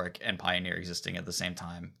Historic and Pioneer existing at the same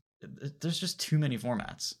time. There's just too many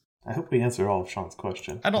formats. I hope we answered all of Sean's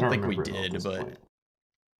question. I don't think we did, but point.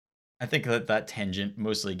 I think that tangent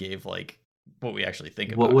mostly gave like what we actually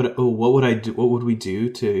think what about. What would I do? What would we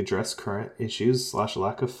do to address current issues /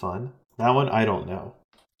 lack of fun? That one I don't know.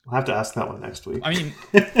 I'll have to ask that one next week. I mean,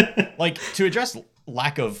 like, to address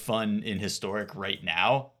lack of fun in Historic right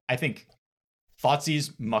now, I think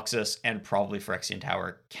Thoughtseize, Muxus, and probably Phyrexian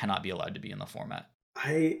Tower cannot be allowed to be in the format.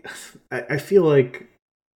 I feel like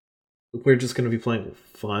we're just going to be playing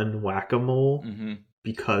fun whack-a-mole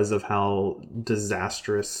because of how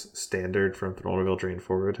disastrous Standard from Throneville Drain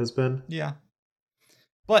Forward has been. Yeah.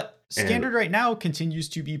 But Standard right now continues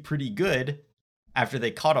to be pretty good after they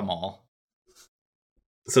caught them all.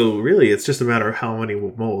 So really, it's just a matter of how many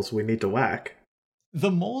moles we need to whack.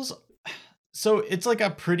 The moles... So it's like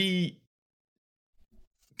a pretty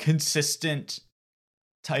consistent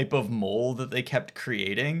type of mole that they kept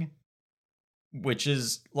creating, which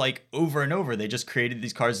is like over and over. They just created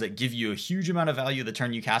these cards that give you a huge amount of value the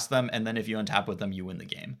turn you cast them, and then if you untap with them, you win the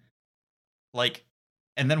game. Like,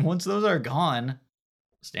 and then once those are gone,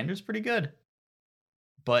 Standard's pretty good.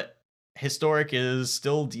 But Historic is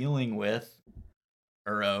still dealing with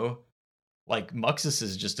Uro. Like, Muxus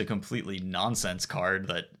is just a completely nonsense card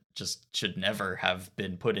that just should never have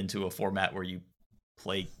been put into a format where you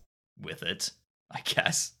play with it, I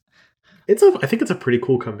guess. I think it's a pretty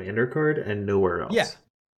cool commander card and nowhere else.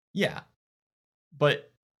 Yeah.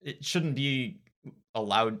 But it shouldn't be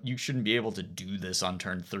allowed. You shouldn't be able to do this on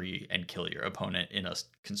turn 3 and kill your opponent in a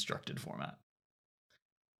constructed format.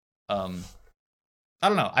 I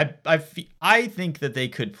don't know. I think that they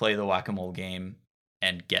could play the whack-a-mole game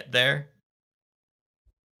and get there.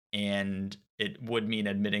 and it would mean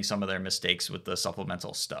admitting some of their mistakes with the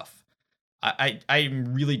supplemental stuff.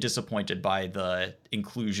 I'm really disappointed by the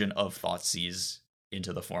inclusion of Thoughtseize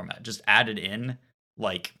into the format. Just added in,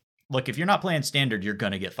 like, look, if you're not playing standard, you're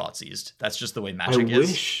gonna get Thoughtseized. That's just the way Magic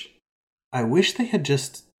is. I wish they had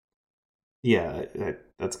just. Yeah,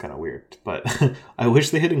 that's kind of weird, but I wish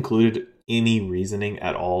they had included any reasoning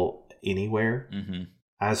at all anywhere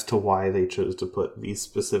as to why they chose to put these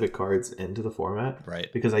specific cards into the format.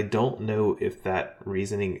 Right. Because I don't know if that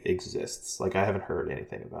reasoning exists. Like, I haven't heard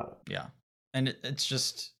anything about it. Yeah. And it's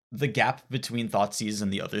just the gap between Thoughtseize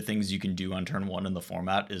and the other things you can do on turn 1 in the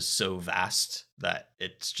format is so vast that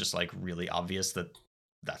it's just like really obvious that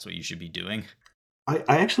that's what you should be doing. I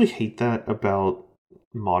actually hate that about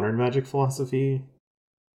modern Magic philosophy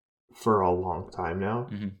for a long time now,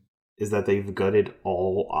 is that they've gutted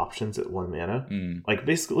all options at 1 mana. Like,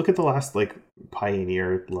 basically, look at the last like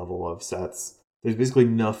Pioneer level of sets. There's basically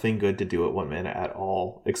nothing good to do at 1 mana at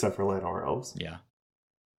all except for Llanowar Elves. Yeah.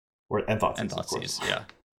 And Thoughtseize, and of course. Yeah.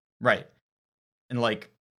 Right. And like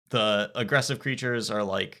the aggressive creatures are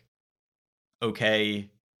like okay,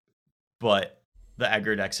 but the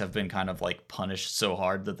aggro decks have been kind of like punished so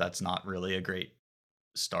hard that that's not really a great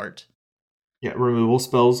start. Yeah, removal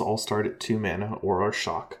spells all start at 2 mana or are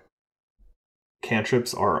shock.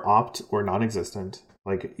 Cantrips are opt or non-existent.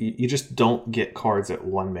 Like, you just don't get cards at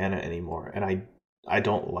 1 mana anymore, and I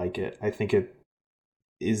don't like it. I think it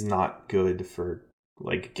is not good for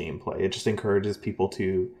like gameplay. It just encourages people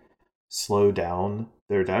to slow down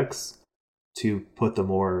their decks to put the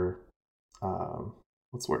more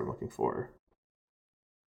what's the word I'm looking for?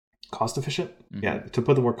 Cost efficient? Yeah, to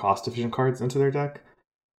put the more cost efficient cards into their deck.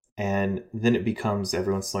 And then it becomes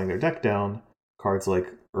everyone's slowing their deck down. Cards like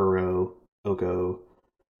Uro, Oko,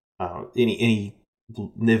 any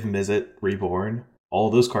Niv Mizzet, Reborn, all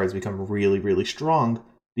those cards become really, really strong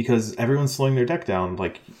because everyone's slowing their deck down.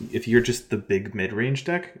 Like, if you're just the big mid-range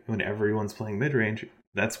deck, when everyone's playing mid-range,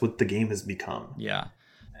 that's what the game has become. Yeah.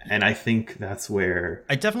 And I think that's where...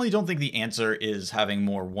 I definitely don't think the answer is having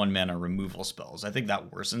more 1 mana removal spells. I think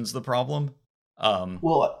that worsens the problem.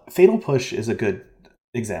 Well, Fatal Push is a good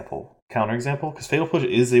counterexample, because Fatal Push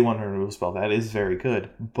is a 1 mana removal spell. That is very good,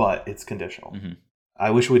 but it's conditional.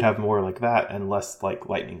 I wish we'd have more like that and less like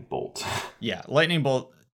Lightning Bolt. Yeah, Lightning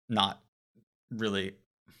Bolt, not really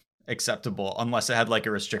acceptable unless it had like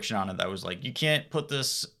a restriction on it that was like, you can't put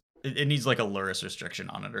this, it needs like a Lurrus restriction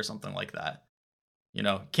on it or something like that. You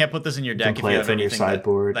know, can't put this in your deck if you have anything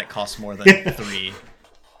that costs more than 3.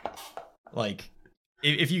 Like,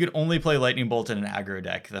 if you could only play Lightning Bolt in an aggro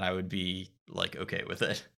deck, then I would be like okay with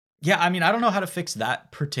it. Yeah, I mean, I don't know how to fix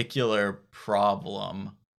that particular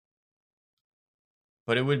problem.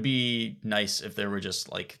 But it would be nice if there were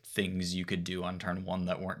just like things you could do on turn 1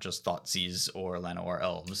 that weren't just Thoughtseize or Llanowar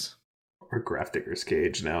Elves. Or Grafdigger's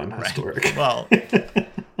Cage now in Historic. Well,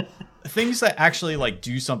 things that actually like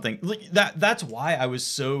do something. Like that's why I was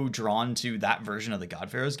so drawn to that version of the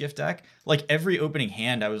God Pharaoh's Gift deck. Like every opening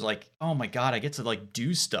hand, I was like, oh my god, I get to like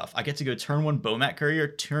do stuff. I get to go turn 1 Bomat Courier,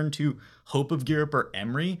 turn 2 Hope of Gyrup or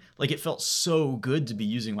Emry. Like, it felt so good to be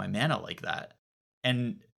using my mana like that.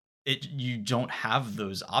 And you don't have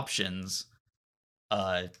those options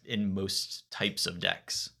in most types of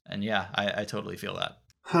decks. And yeah, I totally feel that.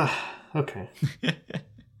 Okay.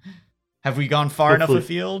 Have we gone far enough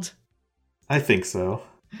afield? I think so.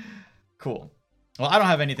 Cool. Well, I don't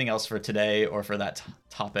have anything else for today or for that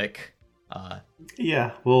topic.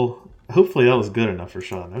 Yeah, well, hopefully that was good enough for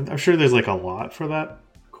Sean. I'm sure there's like a lot for that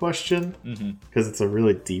question because it's a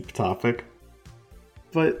really deep topic.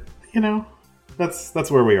 But, you know,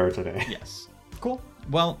 that's where we are today. Yes. Cool.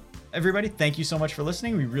 Well, everybody, thank you so much for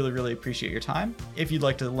listening. We really, really appreciate your time. If you'd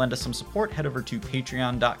like to lend us some support, head over to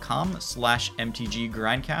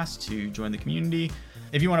patreon.com/MTGgrindcast to join the community.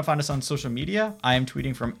 If you want to find us on social media, I am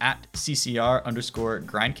tweeting from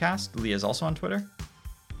 @CCR_Grindcast. Leah is also on Twitter.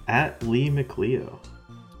 @Lee McLeo.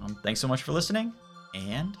 Thanks so much for listening,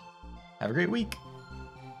 and have a great week.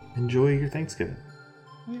 Enjoy your Thanksgiving.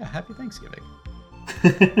 Yeah, happy Thanksgiving.